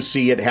like to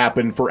see it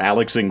happen for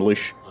Alex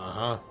English.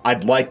 Uh-huh.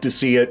 I'd like to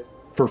see it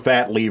for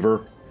Fat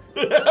Lever.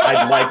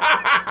 I'd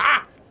like...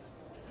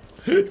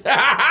 You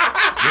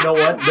know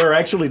what?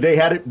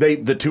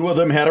 The two of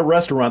them had a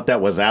restaurant that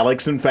was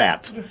Alex and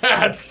Fats.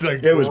 That's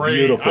it was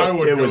beautiful. I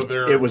would go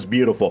there. It was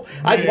beautiful.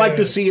 Man. I'd like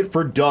to see it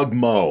for Doug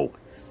Moe,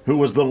 who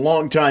was the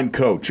longtime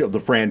coach of the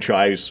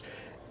franchise,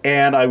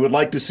 and I would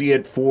like to see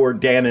it for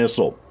Dan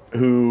Issel,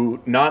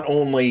 who not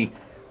only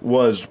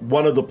was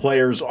one of the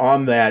players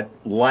on that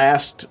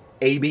last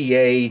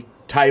ABA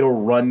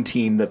title run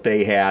team that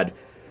they had,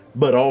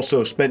 but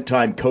also spent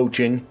time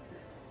coaching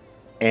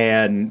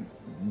and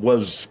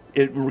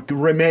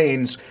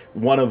remains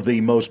one of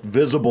the most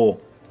visible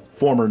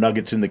former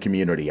Nuggets in the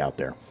community out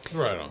there.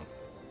 Right on.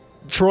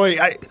 Troy,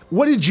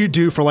 what did you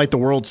do for like the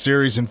World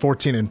Series in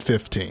 14 and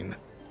 15?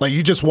 Like,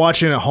 you just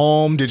watching at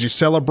home? Did you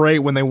celebrate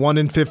when they won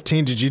in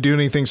 15? Did you do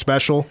anything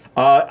special?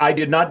 I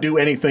did not do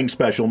anything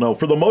special, no.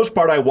 For the most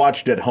part, I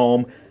watched at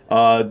home.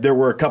 There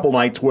were a couple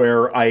nights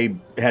where I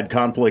had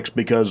conflicts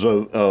because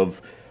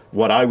of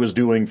what I was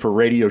doing for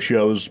radio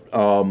shows.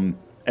 And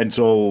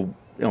so,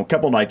 a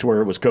couple nights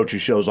where it was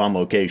coaches' shows on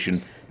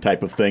location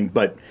type of thing.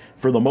 But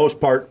for the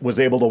most part, was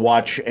able to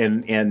watch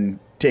and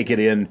take it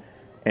in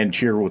and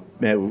cheer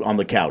on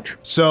the couch.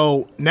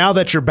 So now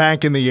that you're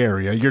back in the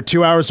area, you're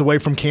 2 hours away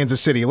from Kansas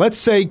City. Let's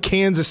say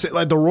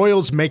the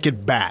Royals make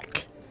it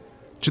back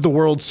to the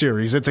World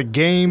Series. It's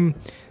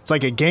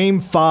like a game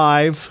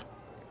 5,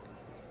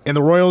 and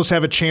the Royals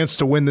have a chance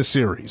to win the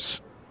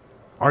series.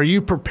 Are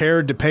you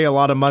prepared to pay a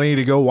lot of money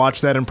to go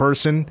watch that in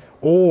person,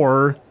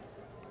 or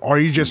are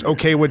you just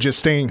okay with just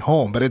staying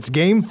home? But it's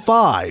game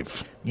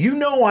 5. You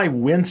know I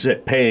wince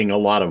at paying a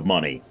lot of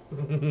money.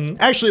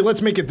 Actually,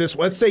 let's make it this.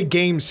 Let's say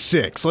game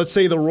 6. Let's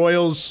say the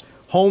Royals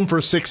home for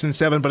 6 and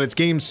 7, but it's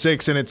game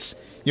 6 and it's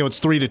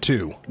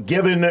 3-2.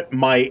 Given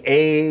my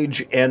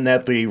age and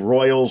that the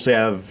Royals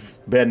have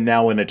been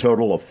now in a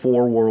total of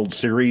 4 World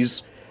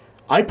Series,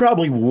 I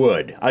probably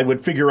would. I would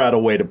figure out a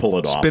way to pull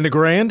it off. Spend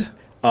 $1,000?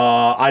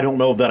 I don't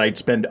know that I'd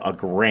spend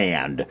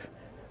 $1,000.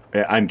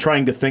 I'm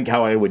trying to think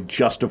how I would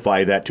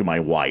justify that to my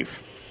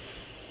wife.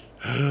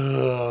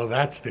 Oh,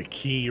 that's the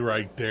key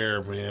right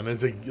there, man.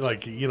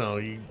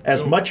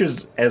 As much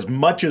as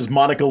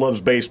Monica loves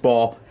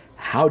baseball,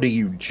 how do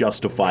you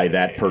justify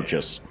that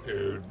purchase?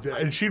 Dude,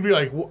 and she'd be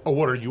like,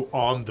 what are you,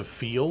 on the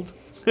field?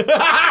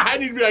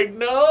 And he'd be like,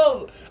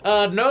 no,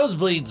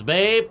 nosebleeds,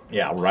 babe.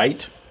 Yeah,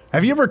 right?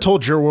 Have you ever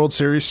told your World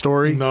Series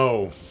story?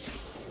 No.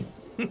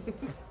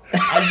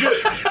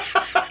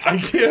 I I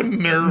get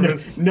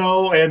nervous.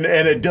 No, and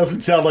it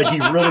doesn't sound like he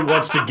really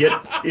wants to get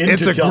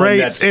into telling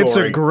that story. It's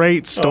a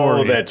great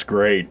story. Oh, that's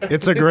great.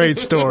 It's a great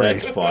story.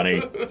 That's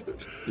funny.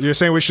 You're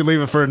saying we should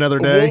leave it for another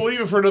day? We'll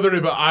leave it for another day,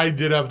 but I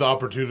did have the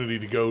opportunity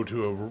to go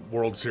to a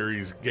World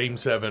Series Game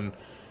 7,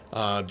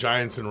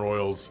 Giants and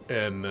Royals,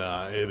 and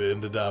it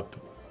ended up.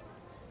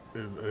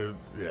 It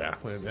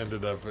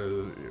ended up.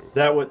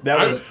 That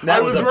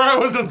was where I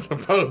wasn't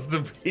supposed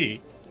to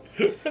be.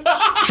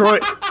 Troy,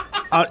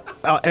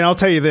 and I'll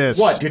tell you this.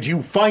 What, did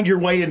you find your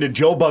way into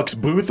Joe Buck's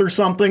booth or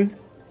something?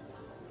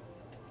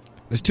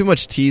 There's too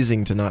much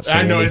teasing to not say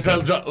I know.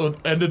 anything. It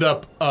ended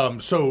up.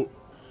 So,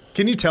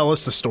 can you tell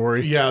us the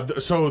story? Yeah.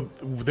 So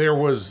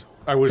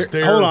I was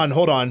there.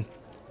 Hold on.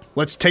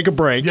 Let's take a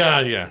break.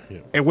 Yeah.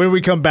 And when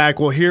we come back,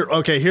 we'll hear.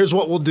 Okay, here's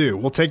what we'll do.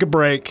 We'll take a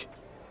break.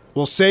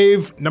 We'll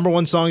save number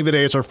one song of the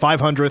day. It's our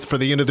 500th for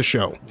the end of the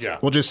show. Yeah.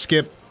 We'll just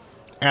skip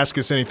Ask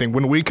Us Anything.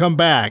 When we come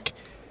back,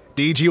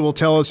 DG will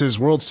tell us his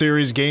World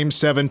Series Game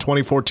 7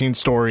 2014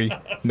 story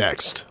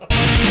next.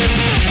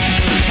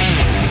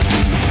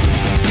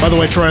 By the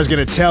way, Troy, I was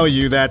going to tell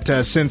you that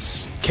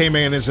since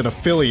K-Man is an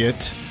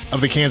affiliate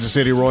of the Kansas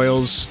City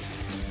Royals,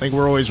 I think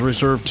we're always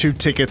reserved 2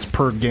 tickets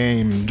per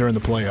game during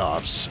the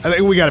playoffs. I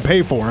think we got to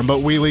pay for them, but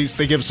we at least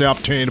they give us the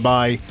opportunity to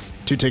buy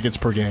 2 tickets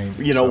per game.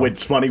 You know,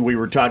 it's funny. We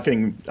were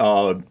talking,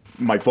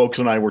 my folks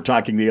and I were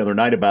talking the other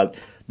night about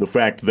the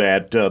fact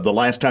that the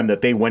last time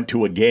that they went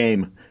to a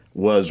game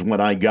was when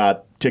I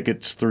got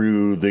tickets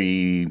through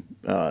the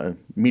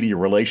media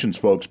relations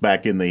folks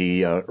back in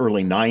the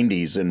early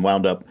 90s and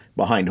wound up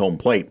behind home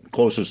plate.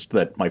 Closest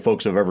that my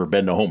folks have ever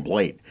been to home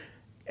plate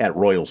at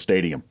Royal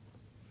Stadium.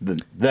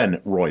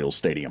 Then Royal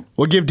Stadium.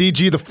 We'll give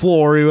DG the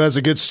floor, who has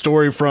a good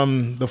story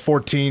from the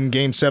 14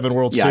 Game 7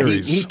 World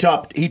Series.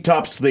 He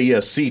tops the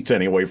seats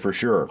anyway, for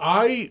sure.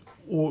 I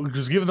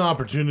was given the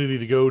opportunity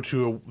to go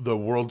to the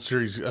World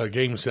Series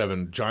Game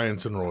 7,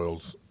 Giants and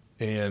Royals,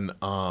 and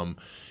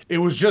it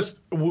was just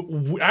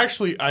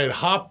actually I had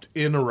hopped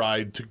in a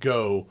ride to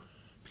go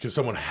because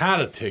someone had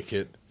a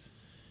ticket.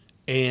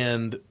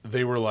 And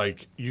they were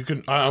like, "You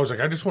can." I was like,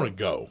 "I just want to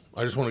go.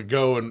 I just want to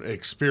go and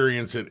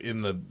experience it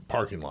in the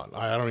parking lot.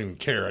 I don't even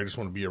care. I just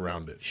want to be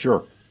around it."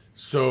 Sure.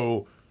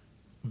 So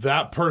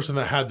that person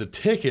that had the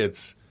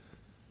tickets,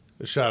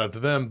 shout out to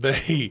them.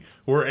 They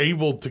were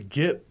able to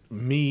get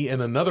me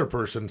and another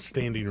person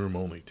standing room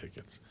only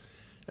tickets,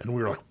 and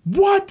we were like,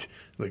 "What?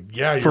 Like,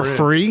 yeah, you're for in.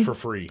 free? For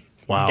free."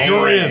 Wow.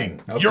 You're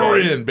in. Okay. You're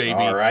in, baby.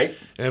 All right.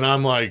 And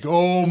I'm like,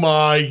 "Oh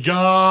my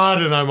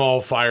God!" And I'm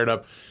all fired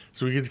up.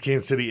 So we get to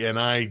Kansas City, and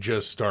I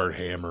just start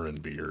hammering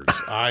beers.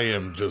 I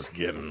am just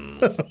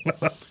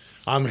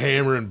I'm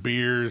hammering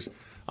beers.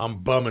 I'm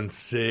bumming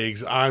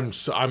cigs. I'm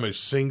a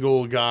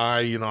single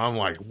guy. You know, I'm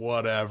like,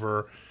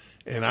 whatever.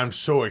 And I'm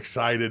so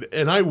excited.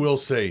 And I will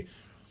say,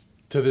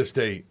 to this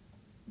day,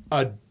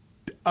 a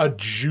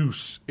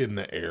juice in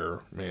the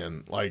air,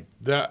 man. Like,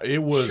 that.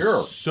 It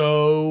was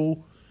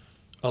so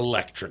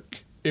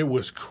electric. It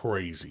was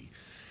crazy.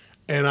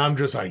 And I'm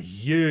just like,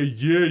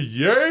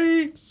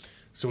 yay.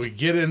 So we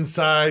get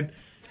inside,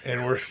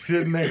 and we're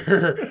sitting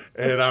there,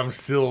 and I'm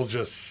still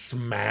just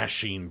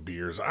smashing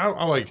beers. I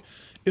like,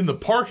 in the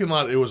parking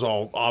lot, it was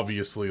all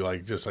obviously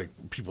like just like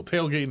people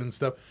tailgating and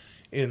stuff.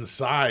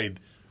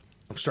 Inside,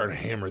 I'm starting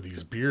to hammer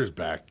these beers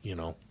back, you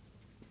know.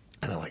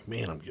 And I'm like,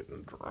 man, I'm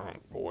getting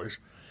drunk, boys.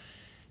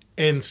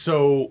 And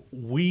so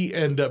we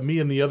end up, me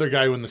and the other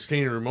guy in the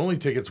standing room only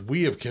tickets,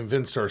 we have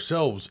convinced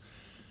ourselves,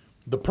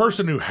 the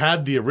person who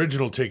had the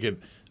original ticket,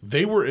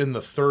 they were in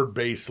the third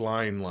base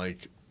line,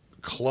 like,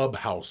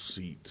 clubhouse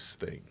seats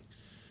thing.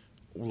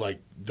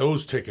 Like,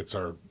 those tickets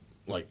are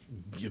like,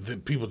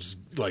 people just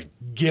like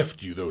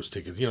gift you those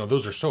tickets, you know,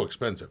 those are so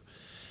expensive.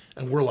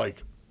 And we're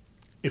like,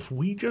 if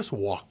we just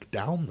walk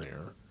down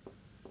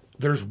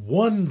there's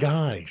one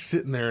guy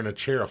sitting there in a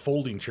chair, a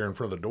folding chair in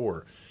front of the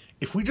door.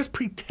 If we just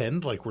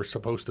pretend like we're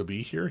supposed to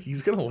be here,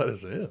 he's gonna let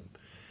us in.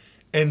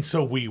 And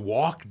so we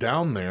walk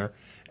down there,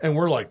 and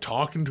we're like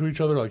talking to each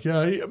other, like,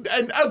 yeah,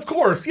 and of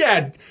course,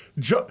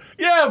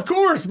 of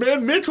course,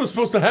 man. Mitch was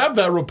supposed to have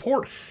that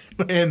report,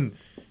 and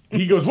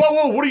he goes,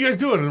 "Whoa, what are you guys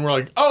doing?" And we're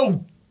like,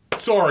 "Oh,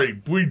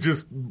 sorry, we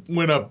just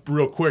went up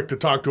real quick to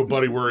talk to a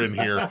buddy. We're in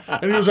here."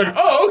 And he was like,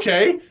 "Oh,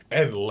 okay,"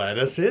 and let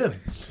us in.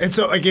 And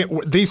so again,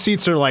 these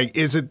seats are like,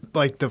 is it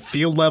like the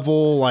field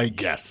level, like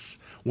yes?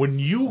 When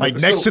you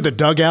next to the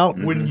dugout,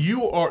 when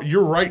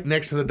you're right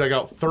next to the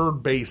dugout,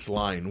 third base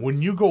line.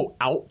 When you go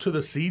out to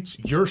the seats,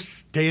 you're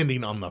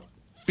standing on the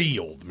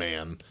field,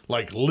 man,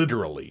 like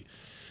literally.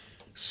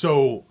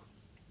 So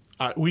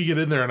we get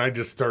in there, and I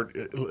just start.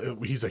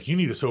 He's like, "You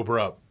need to sober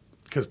up,"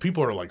 because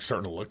people are like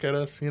starting to look at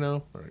us, you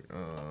know. Like,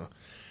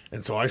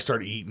 and so I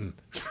start eating.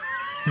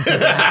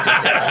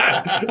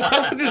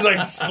 I'm just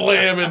like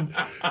slamming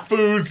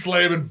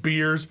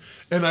beers,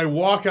 and I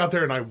walk out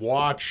there and I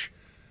watch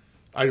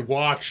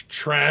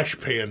Trash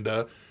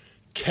Panda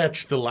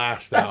catch the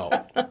last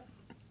out,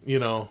 you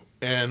know,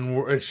 and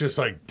it's just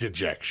like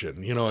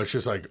dejection, you know. It's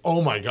just like,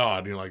 oh my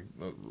God, you know, like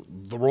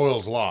the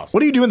Royals lost. What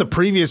do you do in the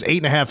previous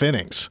 8.5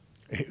 innings?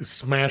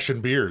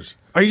 smashing beers.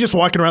 Are you just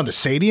walking around the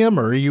stadium,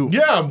 or are you?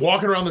 Yeah, I'm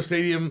walking around the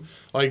stadium,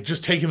 like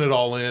just taking it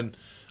all in,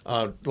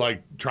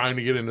 like trying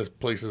to get into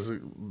places.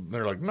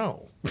 They're like,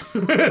 no,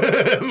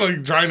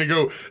 like trying to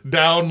go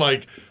down.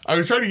 Like I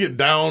was trying to get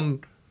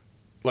down,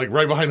 like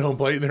right behind home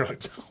plate, and they're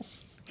like, no,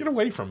 get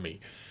away from me.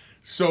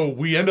 So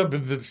we end up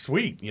in the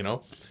suite,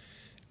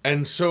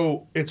 and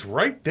so it's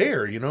right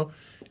there,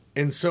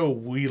 And so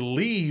we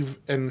leave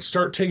and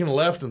start taking a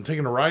left and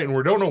taking a right, and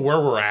we don't know where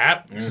we're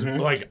at.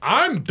 Mm-hmm. Like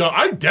I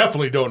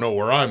definitely don't know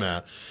where I'm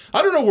at.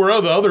 I don't know where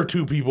the other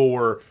two people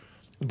were,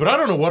 but I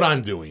don't know what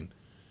I'm doing.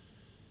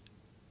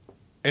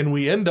 And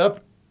we end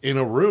up in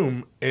a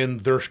room, and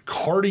they're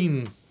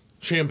carting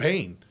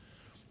champagne,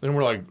 and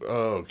we're like,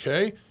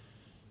 okay.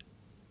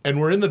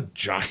 And we're in the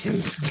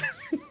Giants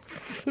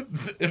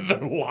in the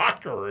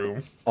locker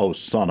room. Oh,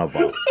 son of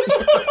a!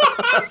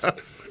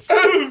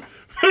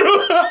 And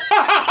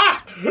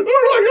we're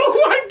like,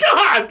 oh my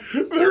God,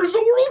 there's the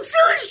World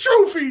Series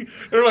trophy.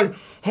 And they're like,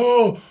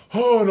 oh.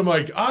 And I'm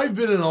like, I've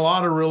been in a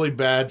lot of really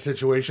bad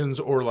situations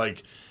or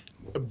like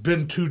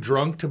been too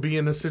drunk to be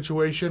in a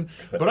situation.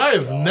 But I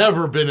have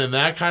never been in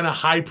that kind of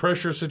high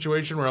pressure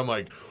situation where I'm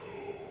like,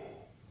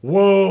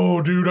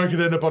 whoa, dude, I could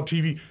end up on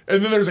TV.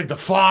 And then there's like the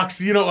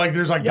Fox, like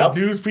there's like the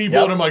news people.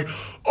 And I'm like,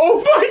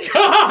 oh my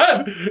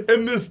God.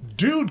 And this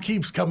dude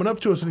keeps coming up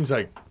to us and he's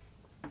like,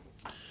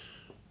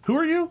 who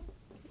are you?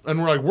 And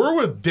we're like, we're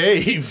with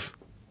Dave.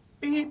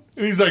 And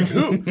he's like,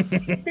 who?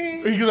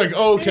 He's like,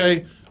 oh,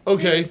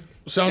 okay,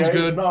 sounds Dave's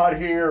good. Not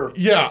here.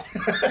 Yeah.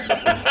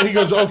 And he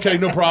goes, okay,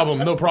 no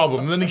problem.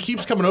 And then he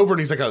keeps coming over, and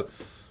he's like a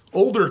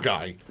older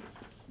guy,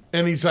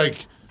 and he's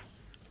like,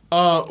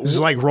 this is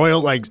like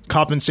Royal, like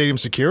Kauffman Stadium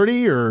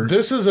security, or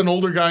this is an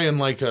older guy in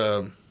like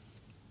a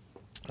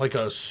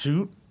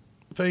suit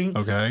thing.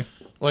 Okay,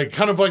 like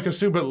kind of like a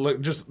suit, but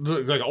like just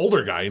like an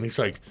older guy, and he's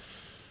like,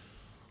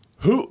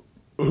 who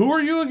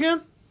are you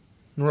again?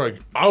 And we're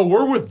like, oh,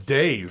 we're with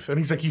Dave. And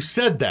he's like, you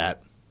said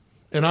that.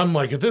 And I'm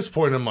like, at this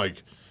point, I'm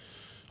like,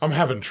 I'm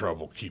having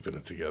trouble keeping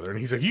it together. And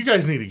he's like, you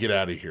guys need to get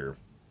out of here.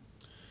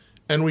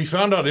 And we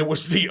found out it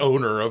was the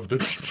owner of the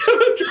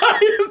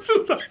Giants.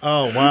 It's like,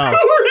 oh, wow.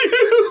 Who are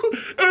you?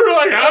 And we're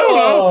like,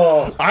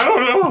 I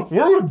don't know.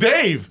 We're with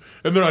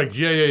Dave. And they're like,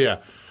 yeah.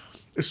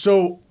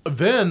 So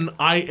then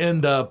I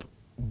end up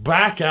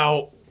back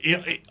out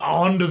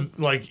onto,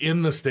 like,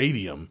 in the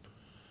stadium.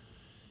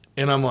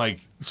 And I'm like,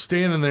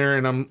 standing there,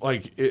 and I'm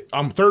like,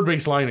 I'm third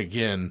base line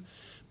again,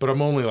 but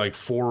I'm only like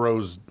 4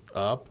 rows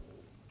up.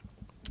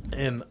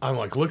 And I'm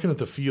like looking at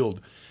the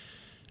field,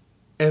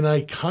 and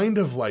I kind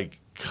of like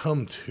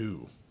come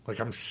to.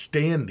 Like I'm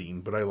standing,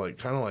 but I like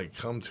kind of like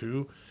come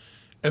to.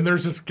 And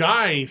there's this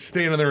guy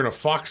standing there in a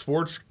Fox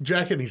Sports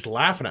jacket, and he's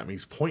laughing at me.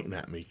 He's pointing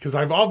at me because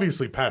I've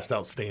obviously passed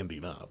out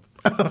standing up.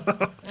 And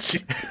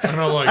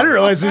I'm like, I didn't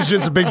realize this is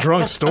just a big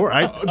drunk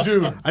story.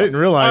 Dude, I didn't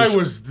realize. I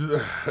was.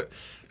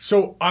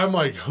 So I'm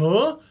like,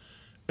 huh?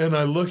 And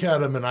I look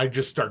at him and I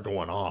just start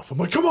going off. I'm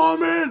like, come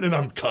on, man. And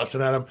I'm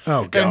cussing at him.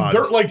 Oh, God. And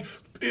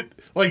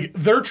they're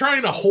they're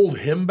trying to hold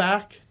him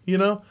back,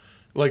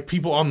 Like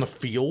people on the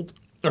field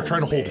are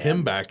trying to hold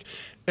him back.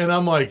 And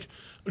I'm like,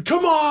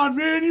 come on,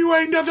 man, you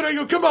ain't nothing. I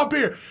go, come up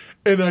here.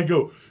 And I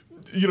go,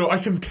 I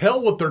can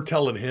tell what they're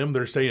telling him.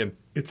 They're saying,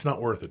 it's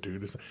not worth it,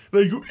 dude. And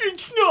I go,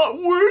 it's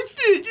not worth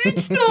it.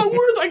 It's not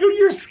worth it. I go,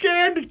 you're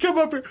scared to come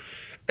up here.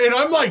 And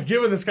I'm like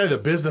giving this guy the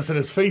business, and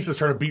his face is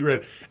starting to beat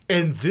red.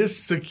 And this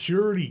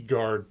security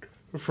guard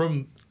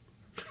from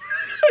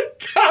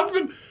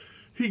Kauffman,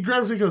 he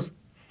grabs me and goes,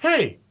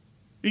 hey.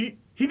 He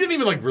didn't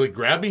even like really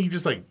grab me. He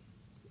just like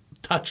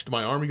touched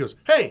my arm. He goes,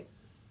 hey,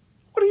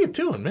 what are you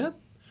doing, man?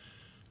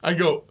 I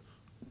go,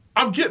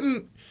 I'm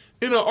getting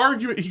in an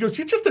argument. He goes,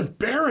 you're just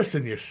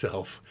embarrassing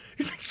yourself.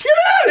 He's like, get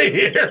out of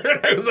here.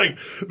 And I was like,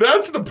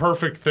 that's the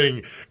perfect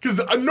thing. Because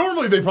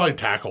normally they probably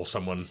tackle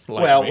someone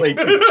like me.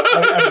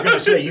 I was going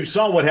to say, you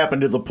saw what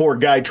happened to the poor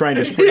guy trying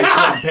to spray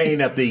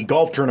champagne at the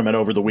golf tournament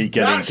over the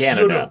weekend in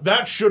Canada.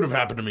 That should have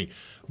happened to me.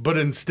 But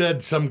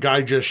instead, some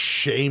guy just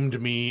shamed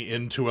me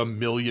into a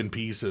million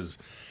pieces.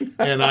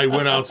 And I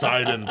went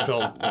outside and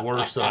felt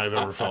worse than I've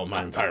ever felt in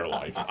my entire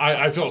life.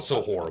 I felt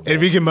so horrible.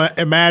 And if you can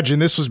imagine,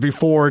 this was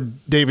before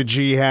David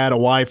G. had a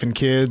wife and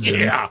kids.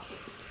 Yeah.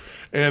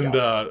 And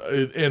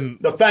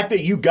the fact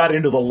that you got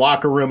into the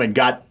locker room and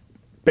got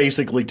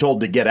basically told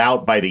to get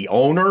out by the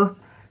owner,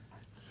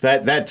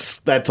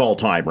 that's all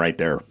time right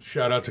there.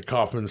 Shout out to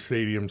Kauffman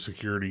Stadium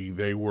security.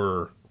 They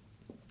were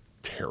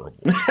terrible.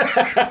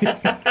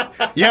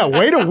 Yeah,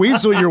 way to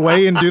weasel your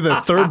way into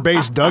the third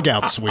base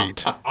dugout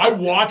suite. I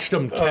watched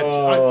them catch.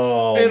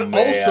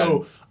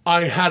 Also,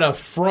 I had a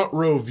front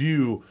row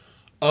view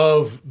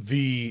of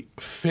the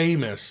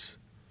famous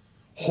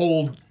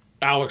hold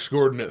Alex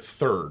Gordon at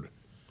third.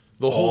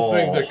 The whole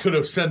thing that could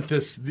have sent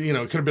this, it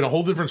could have been a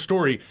whole different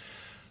story.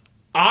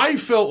 I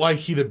felt like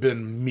he'd have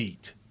been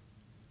meat.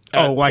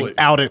 Out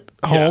at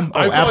home?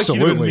 Yeah, I felt absolutely. like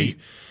he'd have been meat.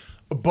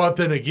 But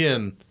then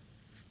again,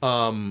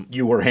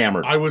 You were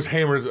hammered. I was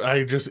hammered.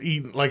 I just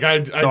eat like I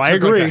took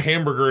agree. like a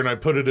hamburger and I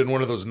put it in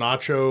one of those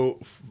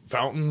nacho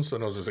fountains,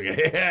 and I was just like,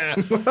 yeah.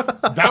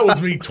 That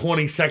was me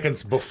 20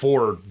 seconds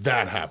before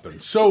that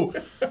happened. So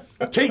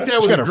take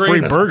that with got a a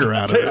grain free burger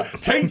out of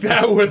it. Take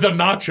that with a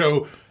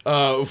nacho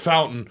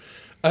fountain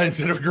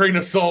instead of a grain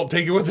of salt.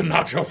 Take it with a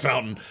nacho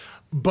fountain.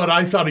 But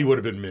I thought he would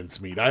have been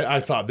mincemeat.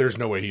 I thought there's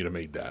no way he'd have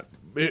made that.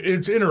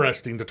 It's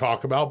interesting to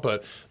talk about,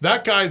 but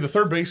that guy, the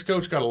third base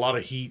coach, got a lot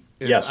of heat.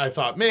 And yes. I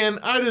thought, man,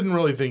 I didn't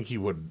really think he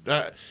would.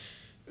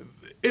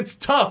 It's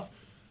tough.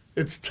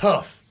 It's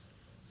tough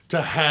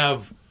to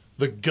have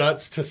the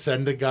guts to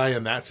send a guy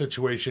in that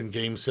situation,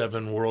 Game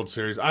 7 World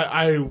Series.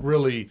 I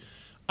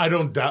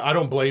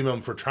don't blame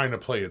him for trying to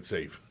play it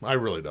safe. I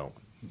really don't.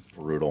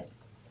 Brutal.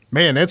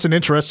 Man, that's an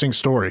interesting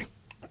story.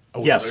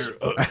 Yes.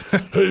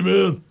 Hey,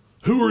 man,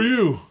 who are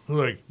you? I'm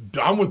like,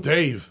 I'm with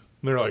Dave.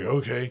 And they're like,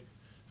 okay.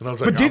 And I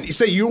was like, But didn't you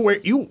say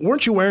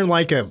weren't you wearing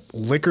like a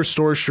liquor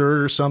store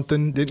shirt or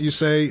something? Didn't you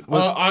say?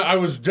 I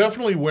was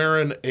definitely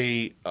wearing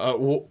a.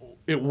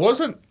 It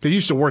wasn't. They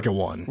used to work at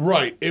one.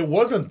 Right. It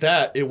wasn't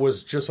that. It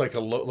was just like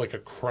a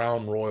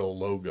Crown Royal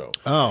logo.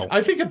 Oh.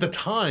 I think at the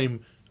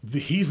time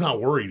he's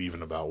not worried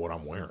even about what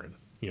I'm wearing.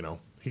 You know,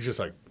 he's just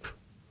like,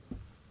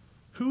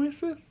 who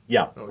is this?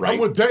 Yeah. Right. I'm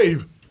with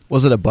Dave.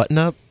 Was it a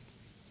button-up?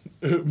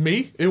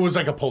 Me? It was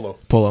like a polo.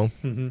 Polo.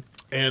 Mm-hmm.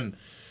 And.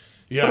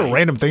 Yeah, What a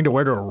random thing to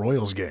wear to a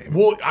Royals game.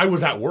 Well, I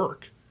was at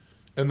work,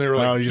 and they were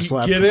like, you just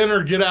left. get in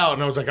or get out.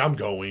 And I was like, I'm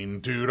going,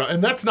 dude.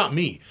 And that's not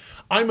me.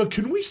 I'm a,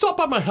 can we stop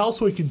by my house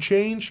so we can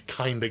change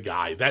kind of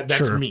guy. That's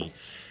Sure. me.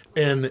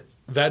 And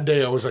that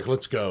day I was like,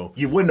 let's go.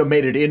 You wouldn't have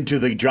made it into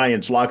the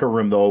Giants locker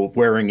room, though,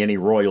 wearing any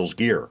Royals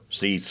gear.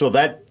 See, so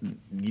that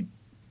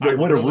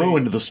would have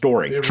ruined the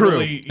story. It True.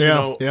 really,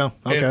 Yeah,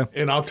 okay.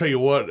 And I'll tell you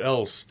what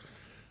else.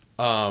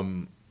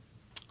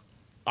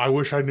 I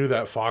wish I knew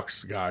that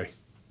Fox guy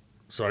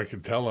so I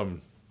could tell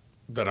him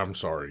that I'm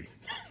sorry.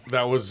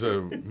 That was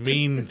a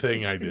mean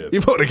thing I did.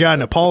 You've owed a guy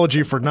an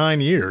apology for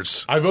 9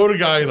 years. I've owed a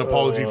guy an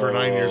apology for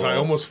 9 years. I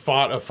almost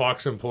fought a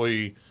Fox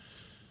employee,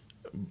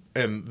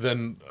 and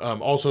then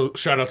also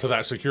shout out to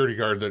that security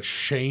guard that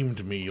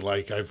shamed me.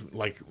 I've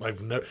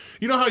never.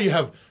 You know how you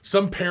have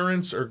some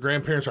parents or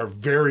grandparents are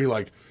very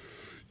like,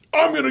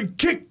 I'm gonna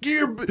kick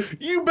you.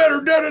 You better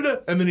da da da.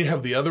 And then you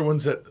have the other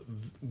ones that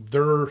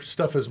their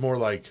stuff is more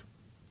like,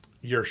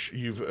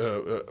 you've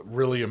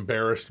really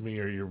embarrassed me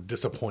or you've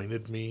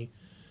disappointed me.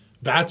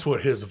 That's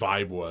what his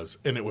vibe was,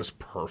 and it was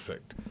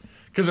perfect.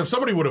 Because if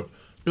somebody would have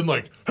been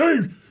like,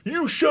 hey,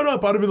 you shut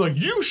up, I'd have been like,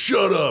 you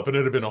shut up, and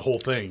it'd have been a whole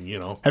thing, you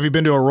know. Have you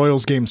been to a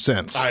Royals game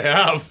since? I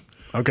have.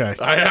 Okay.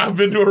 I have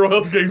been to a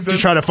Royals game since. You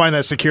try to find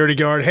that security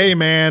guard. Hey,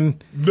 man.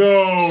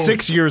 No.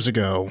 6 years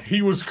ago.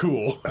 He was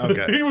cool.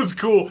 Okay. He was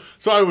cool.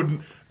 So I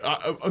would,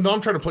 no, I'm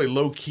trying to play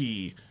low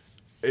key.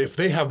 If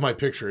they have my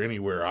picture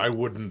anywhere, I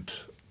would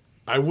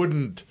say.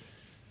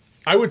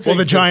 Well,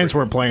 the Giants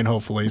weren't playing,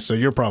 hopefully, so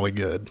you're probably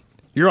good.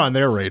 You're on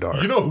their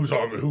radar. You know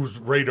whose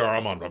radar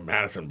I'm on?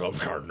 Madison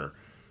Bumgarner,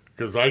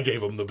 because I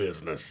gave him the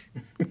business.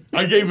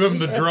 I gave him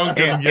the drunk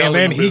and yelling and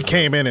then he business.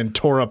 came in and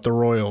tore up the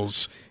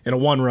Royals in a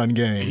one-run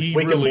game.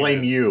 We can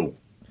blame you.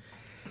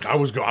 I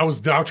was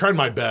trying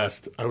my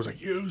best. I was like,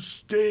 you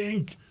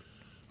stink.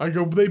 I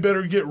go, they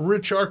better get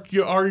Rich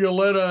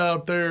Arrioletta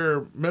out there.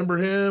 Remember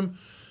him?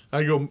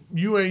 I go,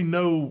 you ain't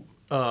no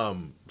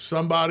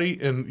somebody,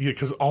 and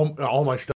because all my stuff.